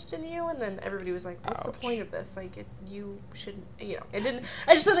implanted in you. And then everybody was like, what's the point of this? Like you shouldn't, it didn't.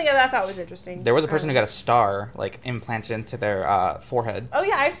 I just something that I thought was interesting. There was a person who got a star like implanted into their forehead. Oh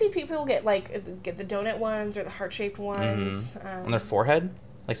yeah, I've seen people get the donut ones or the heart-shaped ones on their forehead,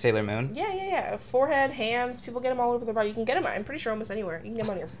 like Sailor Moon. Yeah. Forehead, hands. People get them all over their body. You can get them. I'm pretty sure almost anywhere. You can get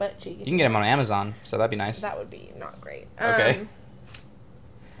them on your butt cheek. You can get them on Amazon, so that'd be nice. That would be not great. Okay.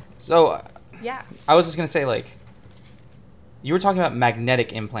 So. Yeah. I was just gonna say like. You were talking about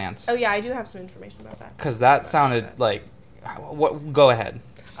magnetic implants. Oh yeah, I do have some information about that. Because that sounded like. What? Go ahead.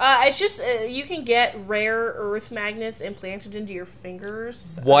 It's just you can get rare earth magnets implanted into your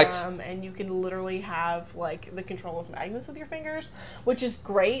fingers. What? And you can literally have like the control of magnets with your fingers, which is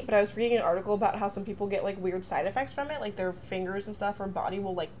great. But I was reading an article about how some people get like weird side effects from it, like their fingers and stuff or body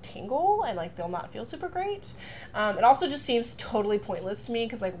will like tingle and like they'll not feel super great. It also just seems totally pointless to me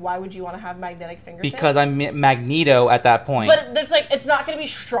because like why would you want to have magnetic fingertips? Because I'm Magneto at that point. But it's like it's not going to be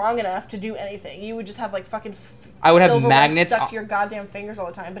strong enough to do anything. You would just have like fucking. I would have silverware magnets stuck to your goddamn fingers all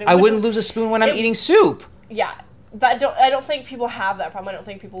the time. But I wouldn't lose a spoon when I'm eating soup. Yeah, but I don't think people have that problem. I don't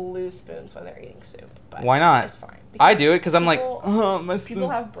think people lose spoons when they're eating soup. But why not? It's fine. I do it because I'm like, people- oh, my spoon. People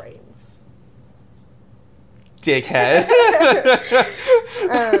have brains. Dickhead.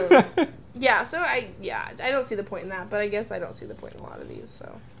 Yeah, so I don't see the point in that, but I guess I don't see the point in a lot of these.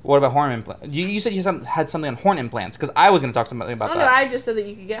 So. What about horn implants? You said you had something on horn implants because I was going to talk something about Oh that. no, I just said that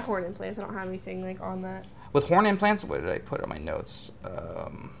you could get horn implants. I don't have anything like on that. With horn implants, what did I put on my notes?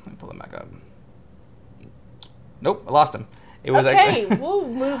 Let me pull them back up. Nope, I lost them. It was Okay, we'll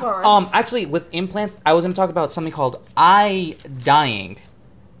move on. Actually, with implants, I was going to talk about something called eye dyeing,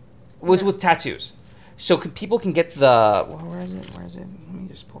 which with tattoos. So people can get the where is it? Let me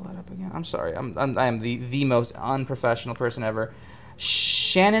just pull that up again. I'm sorry. I am the most unprofessional person ever.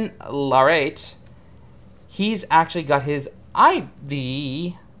 Shannon Larate, he's actually got his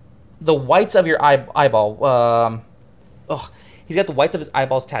the whites of your eyeball. He's got the whites of his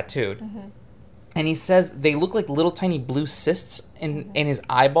eyeballs tattooed, and he says they look like little tiny blue cysts in his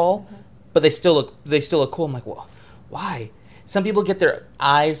eyeball, but they still look cool. I'm like, well, why? Some people get their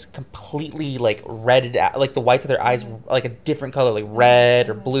eyes completely like redded out, like the whites of their eyes like a different color, like red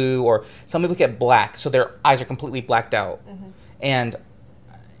or blue, or some people get black, so their eyes are completely blacked out. And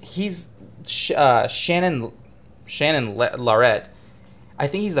he's Shannon Larette. I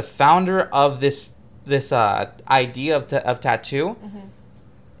think he's the founder of this idea of tattoo.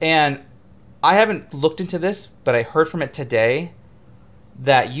 And I haven't looked into this, but I heard from it today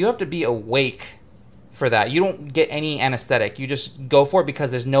that you have to be awake for that. You don't get any anesthetic. You just go for it because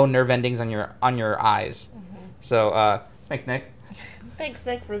there's no nerve endings on your eyes. So thanks, Nick. Thanks,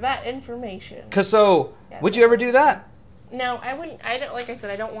 Nick, for that information. Yes, would you ever do that? No, I wouldn't. I don't. Like I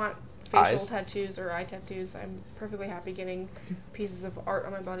said, I don't want facial Eyes. tattoos or eye tattoos. I'm perfectly happy getting pieces of art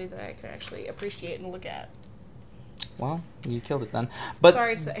on my body that I can actually appreciate and look at. Well, you killed it then. But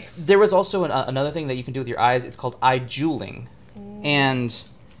sorry to say, there was also another thing that you can do with your eyes. It's called eye jeweling, and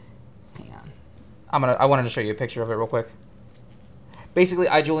hang on, I wanted to show you a picture of it real quick. Basically,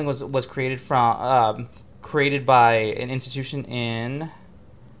 eye jeweling was created by an institution in.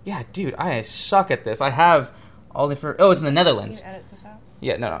 Yeah, dude, I suck at this. I have all the it's in the Netherlands. Can you edit this out?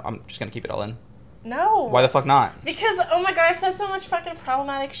 Yeah, no, I'm just gonna keep it all in. No. Why the fuck not? Because, oh my god, I've said so much fucking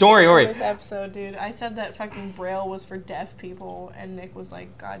problematic shit Don't worry. in this episode, dude. I said that fucking Braille was for deaf people, and Nick was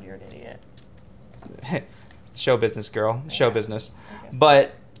like, God, you're an idiot. Show business, girl. Show business. I guess.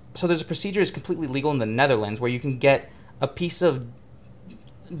 But, so there's a procedure that's completely legal in the Netherlands where you can get a piece of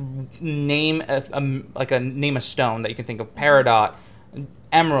name a stone that you can think of, peridot,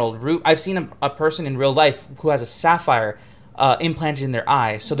 emerald, root. I've seen a person in real life who has a sapphire implanted in their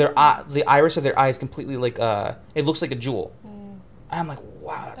eye, so the iris of their eye is completely like it looks like a jewel. I'm like,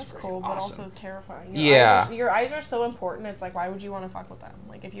 wow, that's cool, awesome. But also terrifying. Your eyes are so important. It's like, why would you want to fuck with them?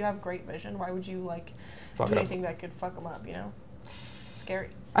 Like, if you have great vision, why would you like do anything that could fuck them up? You know, scary.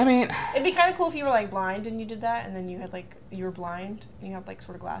 I mean, it'd be kind of cool if you were like blind and you did that, and then you had like you were blind and you have like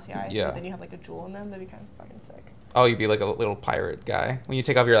sort of glassy eyes, yeah. But then you had like a jewel in them. That'd be kind of fucking sick. Oh, you'd be like a little pirate guy. When you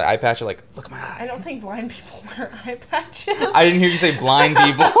take off your eye patch, you're like, look at my eye. I don't think blind people wear eye patches. I didn't hear you say blind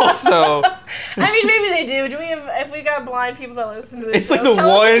people, so. I mean, maybe they do. If we got blind people that listen to this, it's like the tell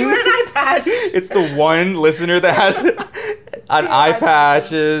us if you one. wear an eye patch. It's the one listener that has an eye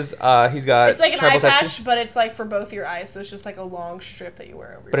patches. He's got. It's like an tribal eye patch, tattoos. but it's like for both your eyes, so it's just like a long strip that you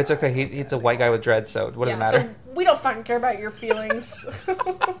wear over. But it's okay. He's a white guy with dreads, so what does it matter? So we don't fucking care about your feelings.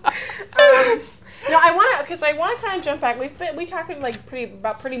 No, I want to kind of jump back. We talking like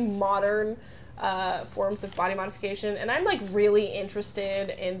pretty modern forms of body modification, and I'm like really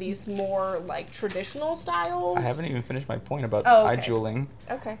interested in these more like traditional styles. I haven't even finished my point about okay. eye jeweling.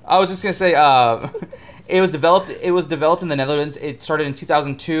 Okay. I was just gonna say, it was developed in the Netherlands. It started in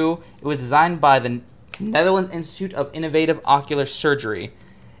 2002. It was designed by the Netherlands Institute of Innovative Ocular Surgery,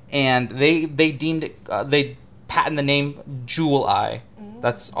 and they deemed it, they patented the name Jewel Eye.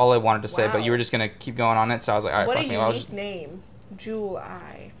 That's all I wanted to say, but you were just gonna keep going on it, so I was like, all right, what fuck me. What a unique name, Jewel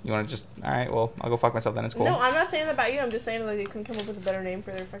Eye. You want to just, all right, well, I'll go fuck myself then. It's cool. No, I'm not saying that about you. I'm just saying that they couldn't come up with a better name for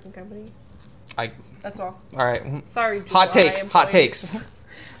their fucking company. That's all. All right. Sorry, Jewel Hot takes. Eye Hot takes.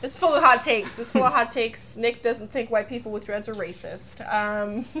 It's full of hot takes. It's full of hot takes. Nick doesn't think white people with dreads are racist.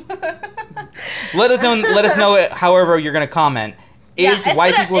 Let us know. However, you're gonna comment. Is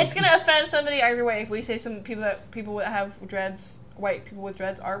white people? It's gonna offend somebody either way. If we say some people that have dreads, white people with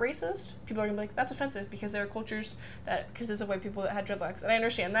dreads are racist, people are gonna be like, that's offensive because there are cultures that consist of white people that had dreadlocks, and I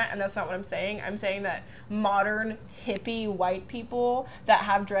understand that, and that's not what I'm saying. I'm saying that modern hippie white people that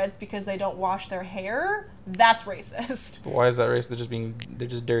have dreads because they don't wash their hair, that's racist. Why is that racist? They're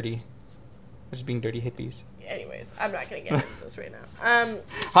just dirty. They're just being dirty hippies. Anyways, I'm not gonna get into this right now.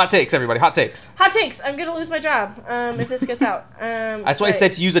 Hot takes, everybody. Hot takes. Hot takes. I'm gonna lose my job if this gets out. That's why I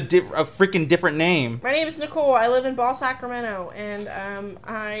said to use a freaking different name. My name is Nicole. I live in Ball, Sacramento, and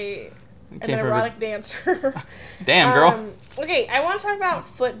I am an erotic dancer. Damn, girl. Okay, I want to talk about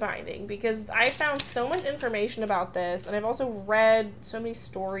foot binding because I found so much information about this, and I've also read so many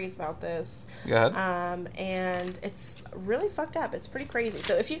stories about this. Go ahead. And it's really fucked up. It's pretty crazy.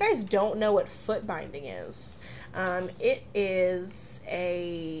 So if you guys don't know what foot binding is, it is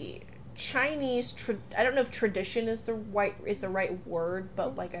a Chinese, I don't know if tradition is the right word,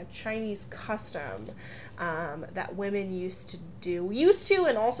 but like a Chinese custom that women used to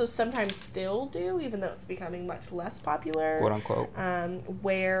and also sometimes still do, even though it's becoming much less popular, quote unquote,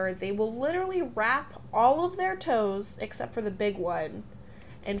 where they will literally wrap all of their toes except for the big one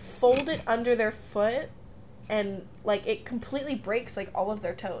and fold it under their foot, and like it completely breaks like all of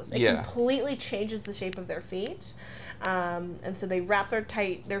their toes. It completely changes the shape of their feet. And so they wrap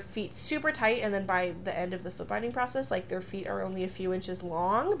their feet super tight, and then by the end of the foot binding process, like their feet are only a few inches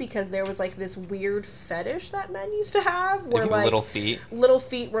long because there was like this weird fetish that men used to have where like little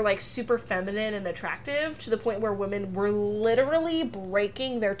feet were like super feminine and attractive to the point where women were literally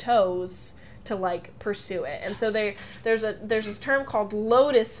breaking their toes to like pursue it. And so there's this term called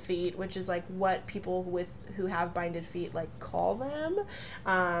lotus feet, which is like what people who have binded feet like call them.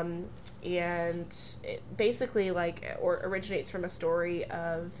 And it basically originates from a story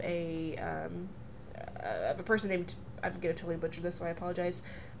of a person named, I'm gonna totally butcher this, so I apologize,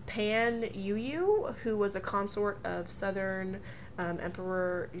 Pan Yu, who was a consort of Southern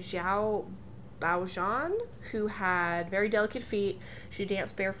Emperor Xiao Baozhan, who had very delicate feet. She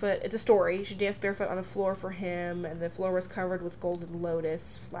danced barefoot. It's a story. She danced barefoot on the floor for him, and the floor was covered with golden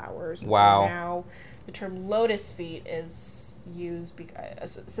lotus flowers. And wow. So now the term lotus feet is used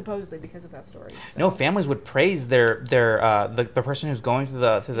supposedly because of that story. So. No, families would praise the person who's going through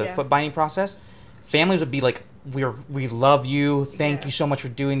the foot binding process. Families would be like, we love you. Thank you so much for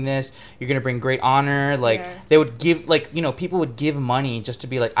doing this. You're gonna bring great honor. Like they would give, like, you know, people would give money just to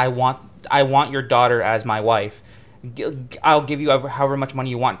be like, I want your daughter as my wife. I'll give you however much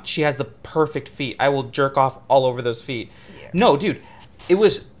money you want. She has the perfect feet. I will jerk off all over those feet. Yeah. No, dude, it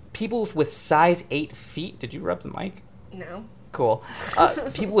was people with size 8 feet. Did you rub the mic? No. Cool.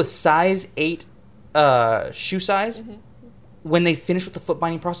 People with size 8 shoe size. Mm-hmm. When they finished with the foot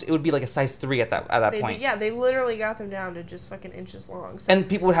binding process, it would be like a size 3 at that point. Yeah, they literally got them down to just fucking inches long. So, and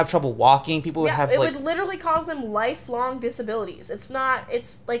people would have trouble walking. People would have it would literally cause them lifelong disabilities. It's not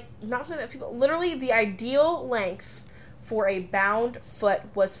something that people, literally the ideal length for a bound foot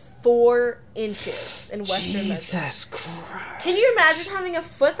was 4 inches in Western Jesus medicine. Christ. Can you imagine having a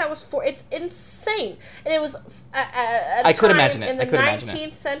foot that was 4? It's insane. And it was I could imagine it. In the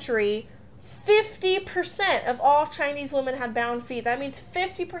 19th century, 50% of all Chinese women had bound feet. That means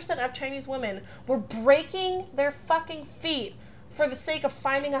 50% of Chinese women were breaking their fucking feet for the sake of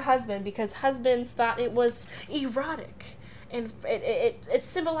finding a husband because husbands thought it was erotic and it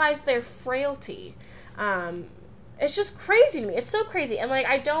symbolized their frailty. It's just crazy to me. It's so crazy. And like,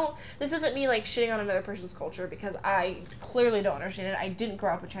 this isn't me like shitting on another person's culture because I clearly don't understand it. I didn't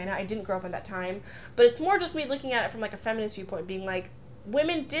grow up in China. I didn't grow up in that time. But it's more just me looking at it from like a feminist viewpoint, being like,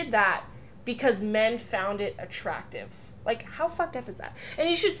 women did that because men found it attractive. Like, how fucked up is that? And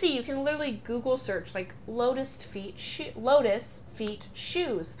you should see, you can literally Google search, like, lotus feet shoes.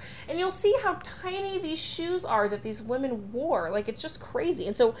 And you'll see how tiny these shoes are that these women wore. Like, it's just crazy.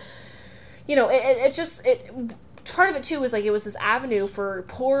 And so, you know, part of it too was like it was this avenue for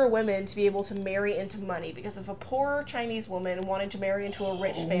poorer women to be able to marry into money, because if a poor Chinese woman wanted to marry into a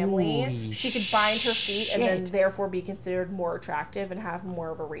rich family, she could bind her feet and then therefore be considered more attractive and have more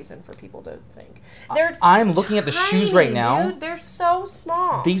of a reason for people to think. I'm looking at the shoes right now. Dude, they're so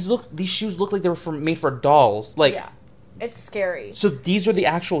small. These shoes look like they were made for dolls. Like, yeah. It's scary. So these are the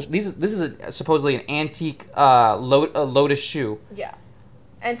actual. This is supposedly an antique lotus shoe. Yeah.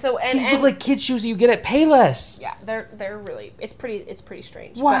 And so these look like kid shoes that you get at Payless. Yeah, they're really it's pretty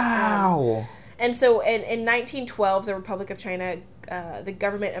strange. Wow. But, and so in 1912, the Republic of China, the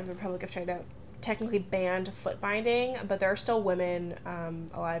government of the Republic of China technically banned foot binding, but there are still women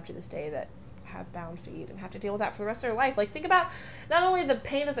alive to this day that have bound feet and have to deal with that for the rest of their life. Like, think about not only the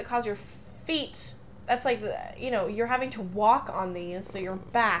pain does it cause your feet, that's like, you're having to walk on these, so your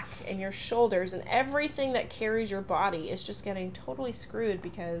back and your shoulders and everything that carries your body is just getting totally screwed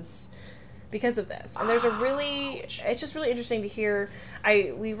because of this. And there's it's just really interesting to hear.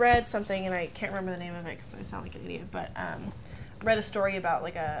 We read something, and I can't remember the name of it because I sound like an idiot, but read a story about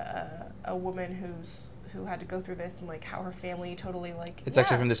like a woman who had to go through this, and like how her family totally like It's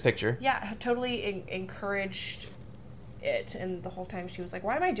actually from this picture. Yeah, totally encouraged it, and the whole time she was like,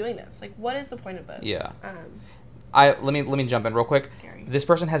 "Why am I doing this? Like, what is the point of this?" Yeah. Let me jump in real quick. Scary. This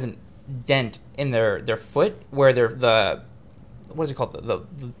person has a dent in their foot where what is it called, the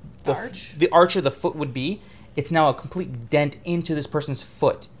arch? The arch of the foot would be. It's now a complete dent into this person's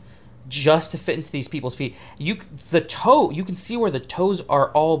foot, just to fit into these people's feet. You can see where the toes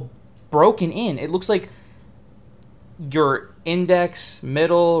are all broken in. It looks like your index,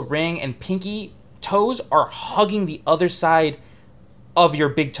 middle, ring, and pinky toes are hugging the other side of your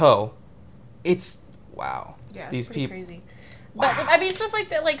big toe. It's wow. Yeah, it's these pretty people. crazy. But I mean, stuff like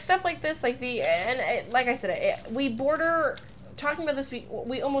that, like this, like like I said, we border. Talking about this,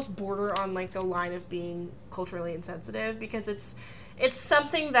 we almost border on like the line of being culturally insensitive, because it's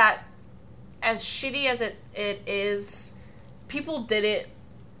something that, as shitty as it is, people did it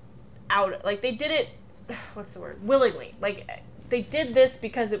out, like they did it, what's the word, willingly. Like, they did this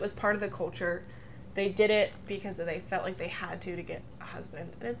because it was part of the culture. They did it because they felt like they had to get a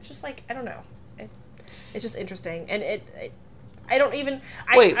husband. And it's just like, I don't know. It's just interesting. And I don't even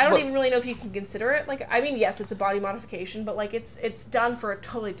really know if you can consider it. Like, I mean, yes, it's a body modification, but like it's done for a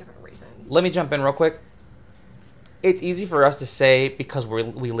totally different reason. Let me jump in real quick. It's easy for us to say because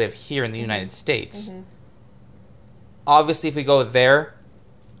we live here in the United States. Mm-hmm. Obviously, if we go there,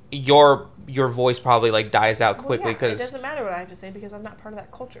 your voice probably like dies out quickly, because it doesn't matter what I have to say because I'm not part of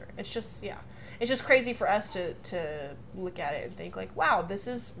that culture. It's just it's just crazy for us to look at it and think like, wow, this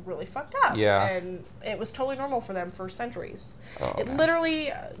is really fucked up. Yeah. And it was totally normal for them for centuries. Oh, it man. literally,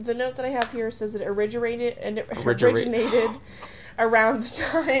 the note that I have here said it originated around the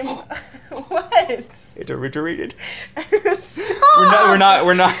time. What? It originated. Stop! We're not.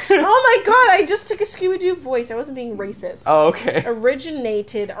 Oh my god! I just took a Scooby-Doo voice. I wasn't being racist. Oh, okay.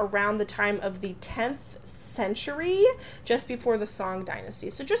 Originated around the time of the 10th century, just before the Song Dynasty.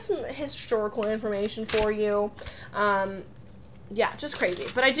 So just some historical information for you. Yeah, just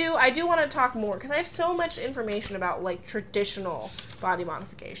crazy. But I do want to talk more because I have so much information about like traditional body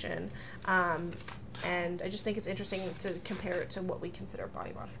modification. And I just think it's interesting to compare it to what we consider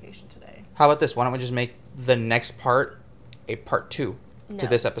body modification today. How about this? Why don't we just make the next part a part 2 No. to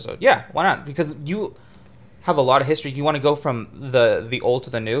this episode? Yeah, why not? Because you have a lot of history. You want to go from the old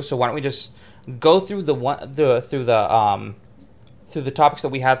to the new. So why don't we just go through the topics that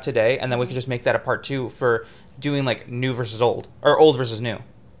we have today, and then we can just make that a part 2 for doing like new versus old, or old versus new.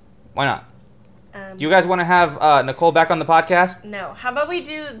 Why not? You guys want to have Nicole back on the podcast? No. How about we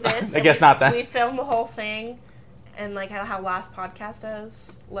do this? I guess not then. We film the whole thing, and like how last podcast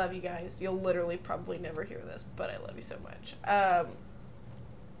does. Love you guys. You'll literally probably never hear this, but I love you so much.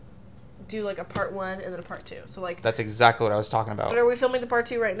 Do like a part 1 and then a part 2. So like. That's exactly what I was talking about. But are we filming the part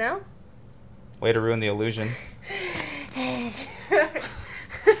 2 right now? Way to ruin the illusion.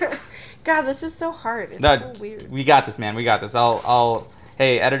 God, this is so hard. It's No, so weird. we got this, man. We got this.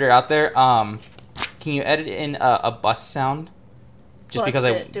 Hey, editor out there, can you edit in a bus sound? Just because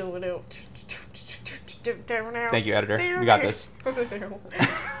I. Thank you, editor. We got this.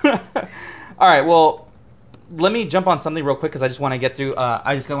 All right. Well, let me jump on something real quick because I just want to get through.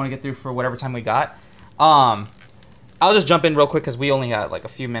 I just want to get through for whatever time we got. I'll just jump in real quick because we only got like a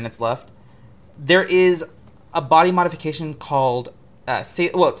few minutes left. There is a body modification called. Well,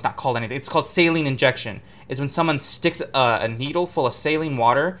 it's not called anything. It's called saline injection. It's when someone sticks a needle full of saline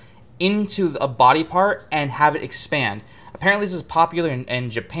water into a body part and have it expand. Apparently, this is popular in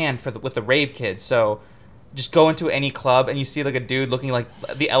Japan with the rave kids. So, just go into any club and you see like a dude looking like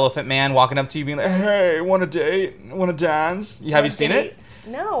the Elephant Man walking up to you, being like, "Hey, want to date? Want to dance? Have you seen it?"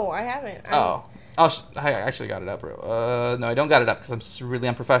 No, I haven't. I actually got it up. No, I don't got it up because I'm really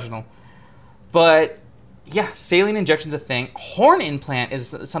unprofessional. But yeah, saline injection's a thing. Horn implant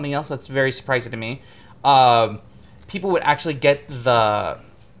is something else that's very surprising to me. People would actually get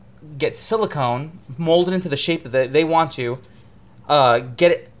silicone molded into the shape that they want to.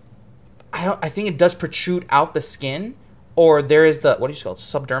 Get it. I think it does protrude out the skin, or there is what do you call it?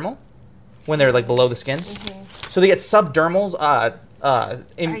 Subdermal, when they're like below the skin. Mm-hmm. So they get subdermals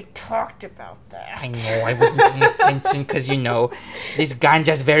I talked about that. I know, I wasn't paying attention because, you know, this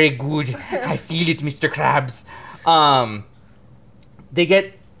ganja's very good. I feel it, Mr. Krabs. They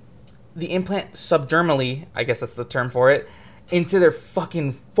get the implant subdermally, I guess that's the term for it, into their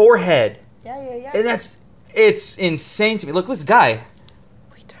fucking forehead. Yeah. And it's insane to me. Look, this guy.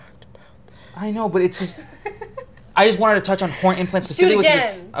 We talked about that. I know, but it's just... I just wanted to touch on horn implants Do it specifically.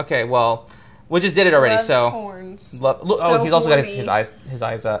 again. Okay, well, we just did it already, Love so... horns. Look, So he's also got horny. his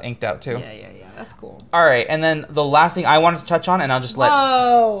eyes inked out, too. Yeah. That's cool. All right, and then the last thing I wanted to touch on, and I'll just let...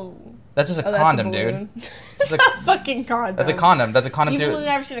 Oh. That's just a That's condom, a balloon. dude. It's not a fucking condom. That's a condom. That's a condom, You've dude.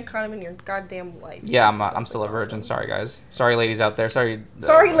 never seen a condom in your goddamn life. Yeah, I'm still a virgin. Sorry, guys. Sorry, ladies out there. Sorry.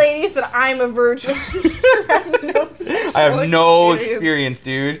 Sorry, ladies, that I'm a virgin. I have no experience,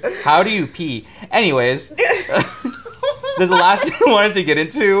 dude. How do you pee? Anyways, this is the last thing I wanted to get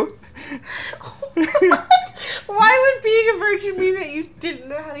into. Why would being a virgin mean that you didn't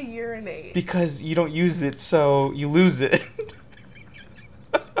know how to urinate? Because you don't use it, so you lose it.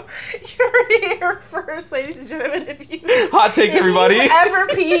 You're here first, ladies and gentlemen. If you Hot takes, everybody. If you ever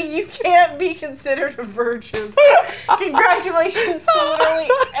peed, you can't be considered a virgin. So congratulations to literally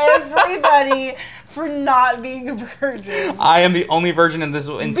everybody for not being a virgin. I am the only virgin in this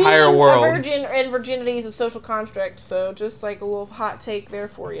entire Being world. a virgin and virginity is a social construct, so just like a little hot take there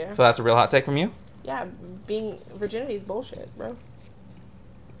for you. So that's a real hot take from you? Yeah, being virginity is bullshit, bro.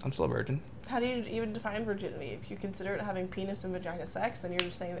 I'm still a virgin. How do you even define virginity? If you consider it having penis and vagina sex, then you're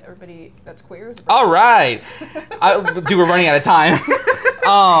just saying that everybody that's queer is a virgin. All right. Dude, we're running out of time.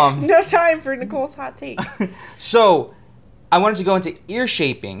 No time for Nicole's hot take. So, I wanted to go into ear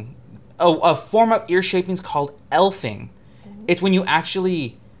shaping. A form of ear shaping is called elfing. It's when you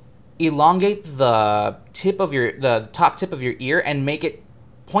actually elongate the top tip of your ear and make it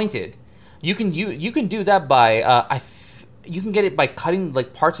pointed. You can do that by you can get it by cutting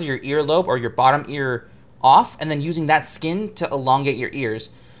like parts of your earlobe or your bottom ear off and then using that skin to elongate your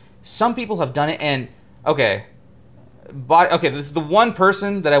ears. Some people have done it, and okay, this is the one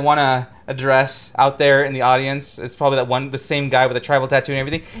person that I want to address out there in the audience. It's probably the same guy with a tribal tattoo and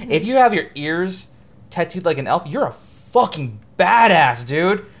everything. Mm-hmm. If you have your ears tattooed like an elf, you're a fucking badass,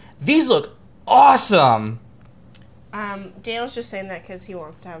 dude. These look awesome. Daniel's just saying that because he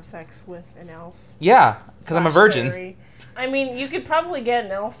wants to have sex with an elf. Yeah, because I'm a virgin. Fairy. I mean, you could probably get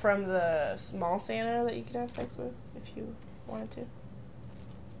an elf from the small Santa that you could have sex with if you wanted to.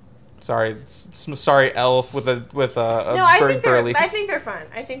 Sorry, elf with a No, I bird burly. think they're fun.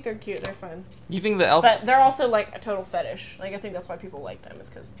 I think they're cute. They're fun. You think the elf? But they're also like a total fetish. Like I think that's why people like them is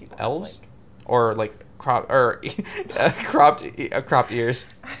because people elves like, or like cropped ears.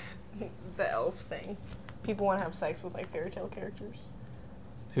 The elf thing. People want to have sex with like fairy tale characters.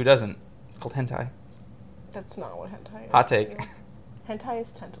 Who doesn't? It's called hentai. That's not what hentai is. Hot take. Hentai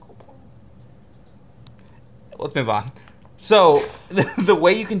is tentacle porn. Let's move on. So, the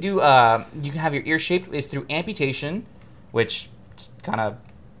way you can have your ear shaped is through amputation, which it's kind of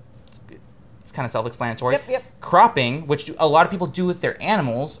self-explanatory. Yep. Cropping, which a lot of people do with their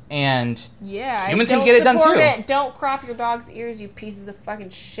animals, and yeah, humans can get it done too. Don't crop your dog's ears, you pieces of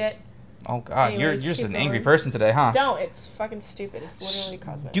fucking shit. Oh god, Anyways, you're just an angry going. person today, huh? Don't. It's fucking stupid. It's literally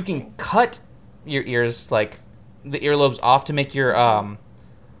cosmetic. You can cut your ears, like the earlobes off to make your what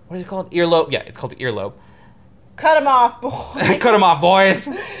is it called? Earlobe. Yeah, it's called the earlobe. Cut them off, boys. Cut them off, boys.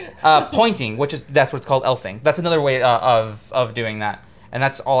 Pointing, that's what it's called, elfing. That's another way of doing that, and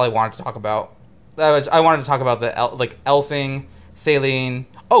that's all I wanted to talk about. I wanted to talk about the elfing, saline.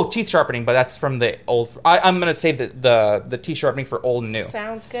 Oh, teeth sharpening, but that's from the old. I'm gonna save the teeth sharpening for old and new.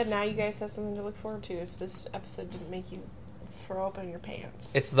 Sounds good. Now you guys have something to look forward to. If this episode didn't make you throw up in your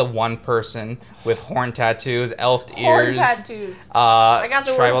pants. It's the one person with horn tattoos, elfed Horn ears. tattoos. I got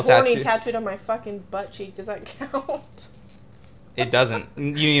the word horny tattooed on my fucking butt cheek. Does that count? It doesn't.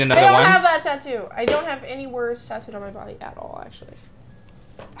 You need another I don't one. have that tattoo. I don't have any words tattooed on my body at all, actually.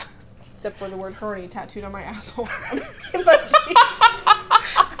 Except for the word horny tattooed on my asshole. Butt cheek.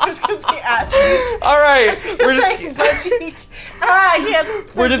 I was gonna say ass cheek. All right,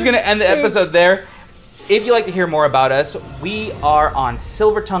 we're just gonna end the episode there. If you'd like to hear more about us, we are on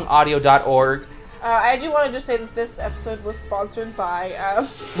silvertongueaudio.org. I do want to just say that this episode was sponsored by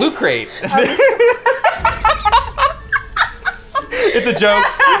Loot Crate. It's a joke.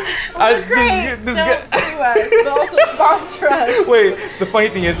 Great. Don't sue us, but also sponsor us. Wait, the funny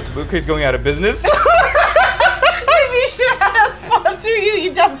thing is, Loot Crate's going out of business. Maybe you should have us sponsor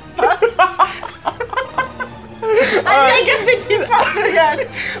you dumb fucks. I guess they'd be sponsoring us.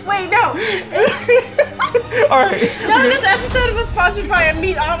 Wait, no. Alright. No, this episode was sponsored by a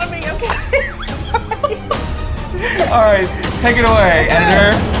meat enemy, okay? All right, take it away,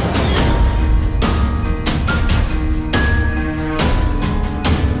 editor.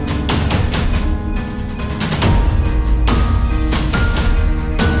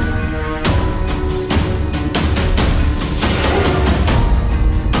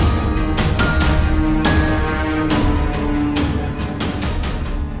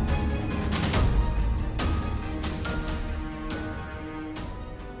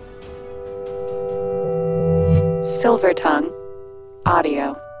 Silver Tongue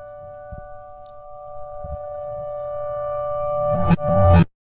Audio.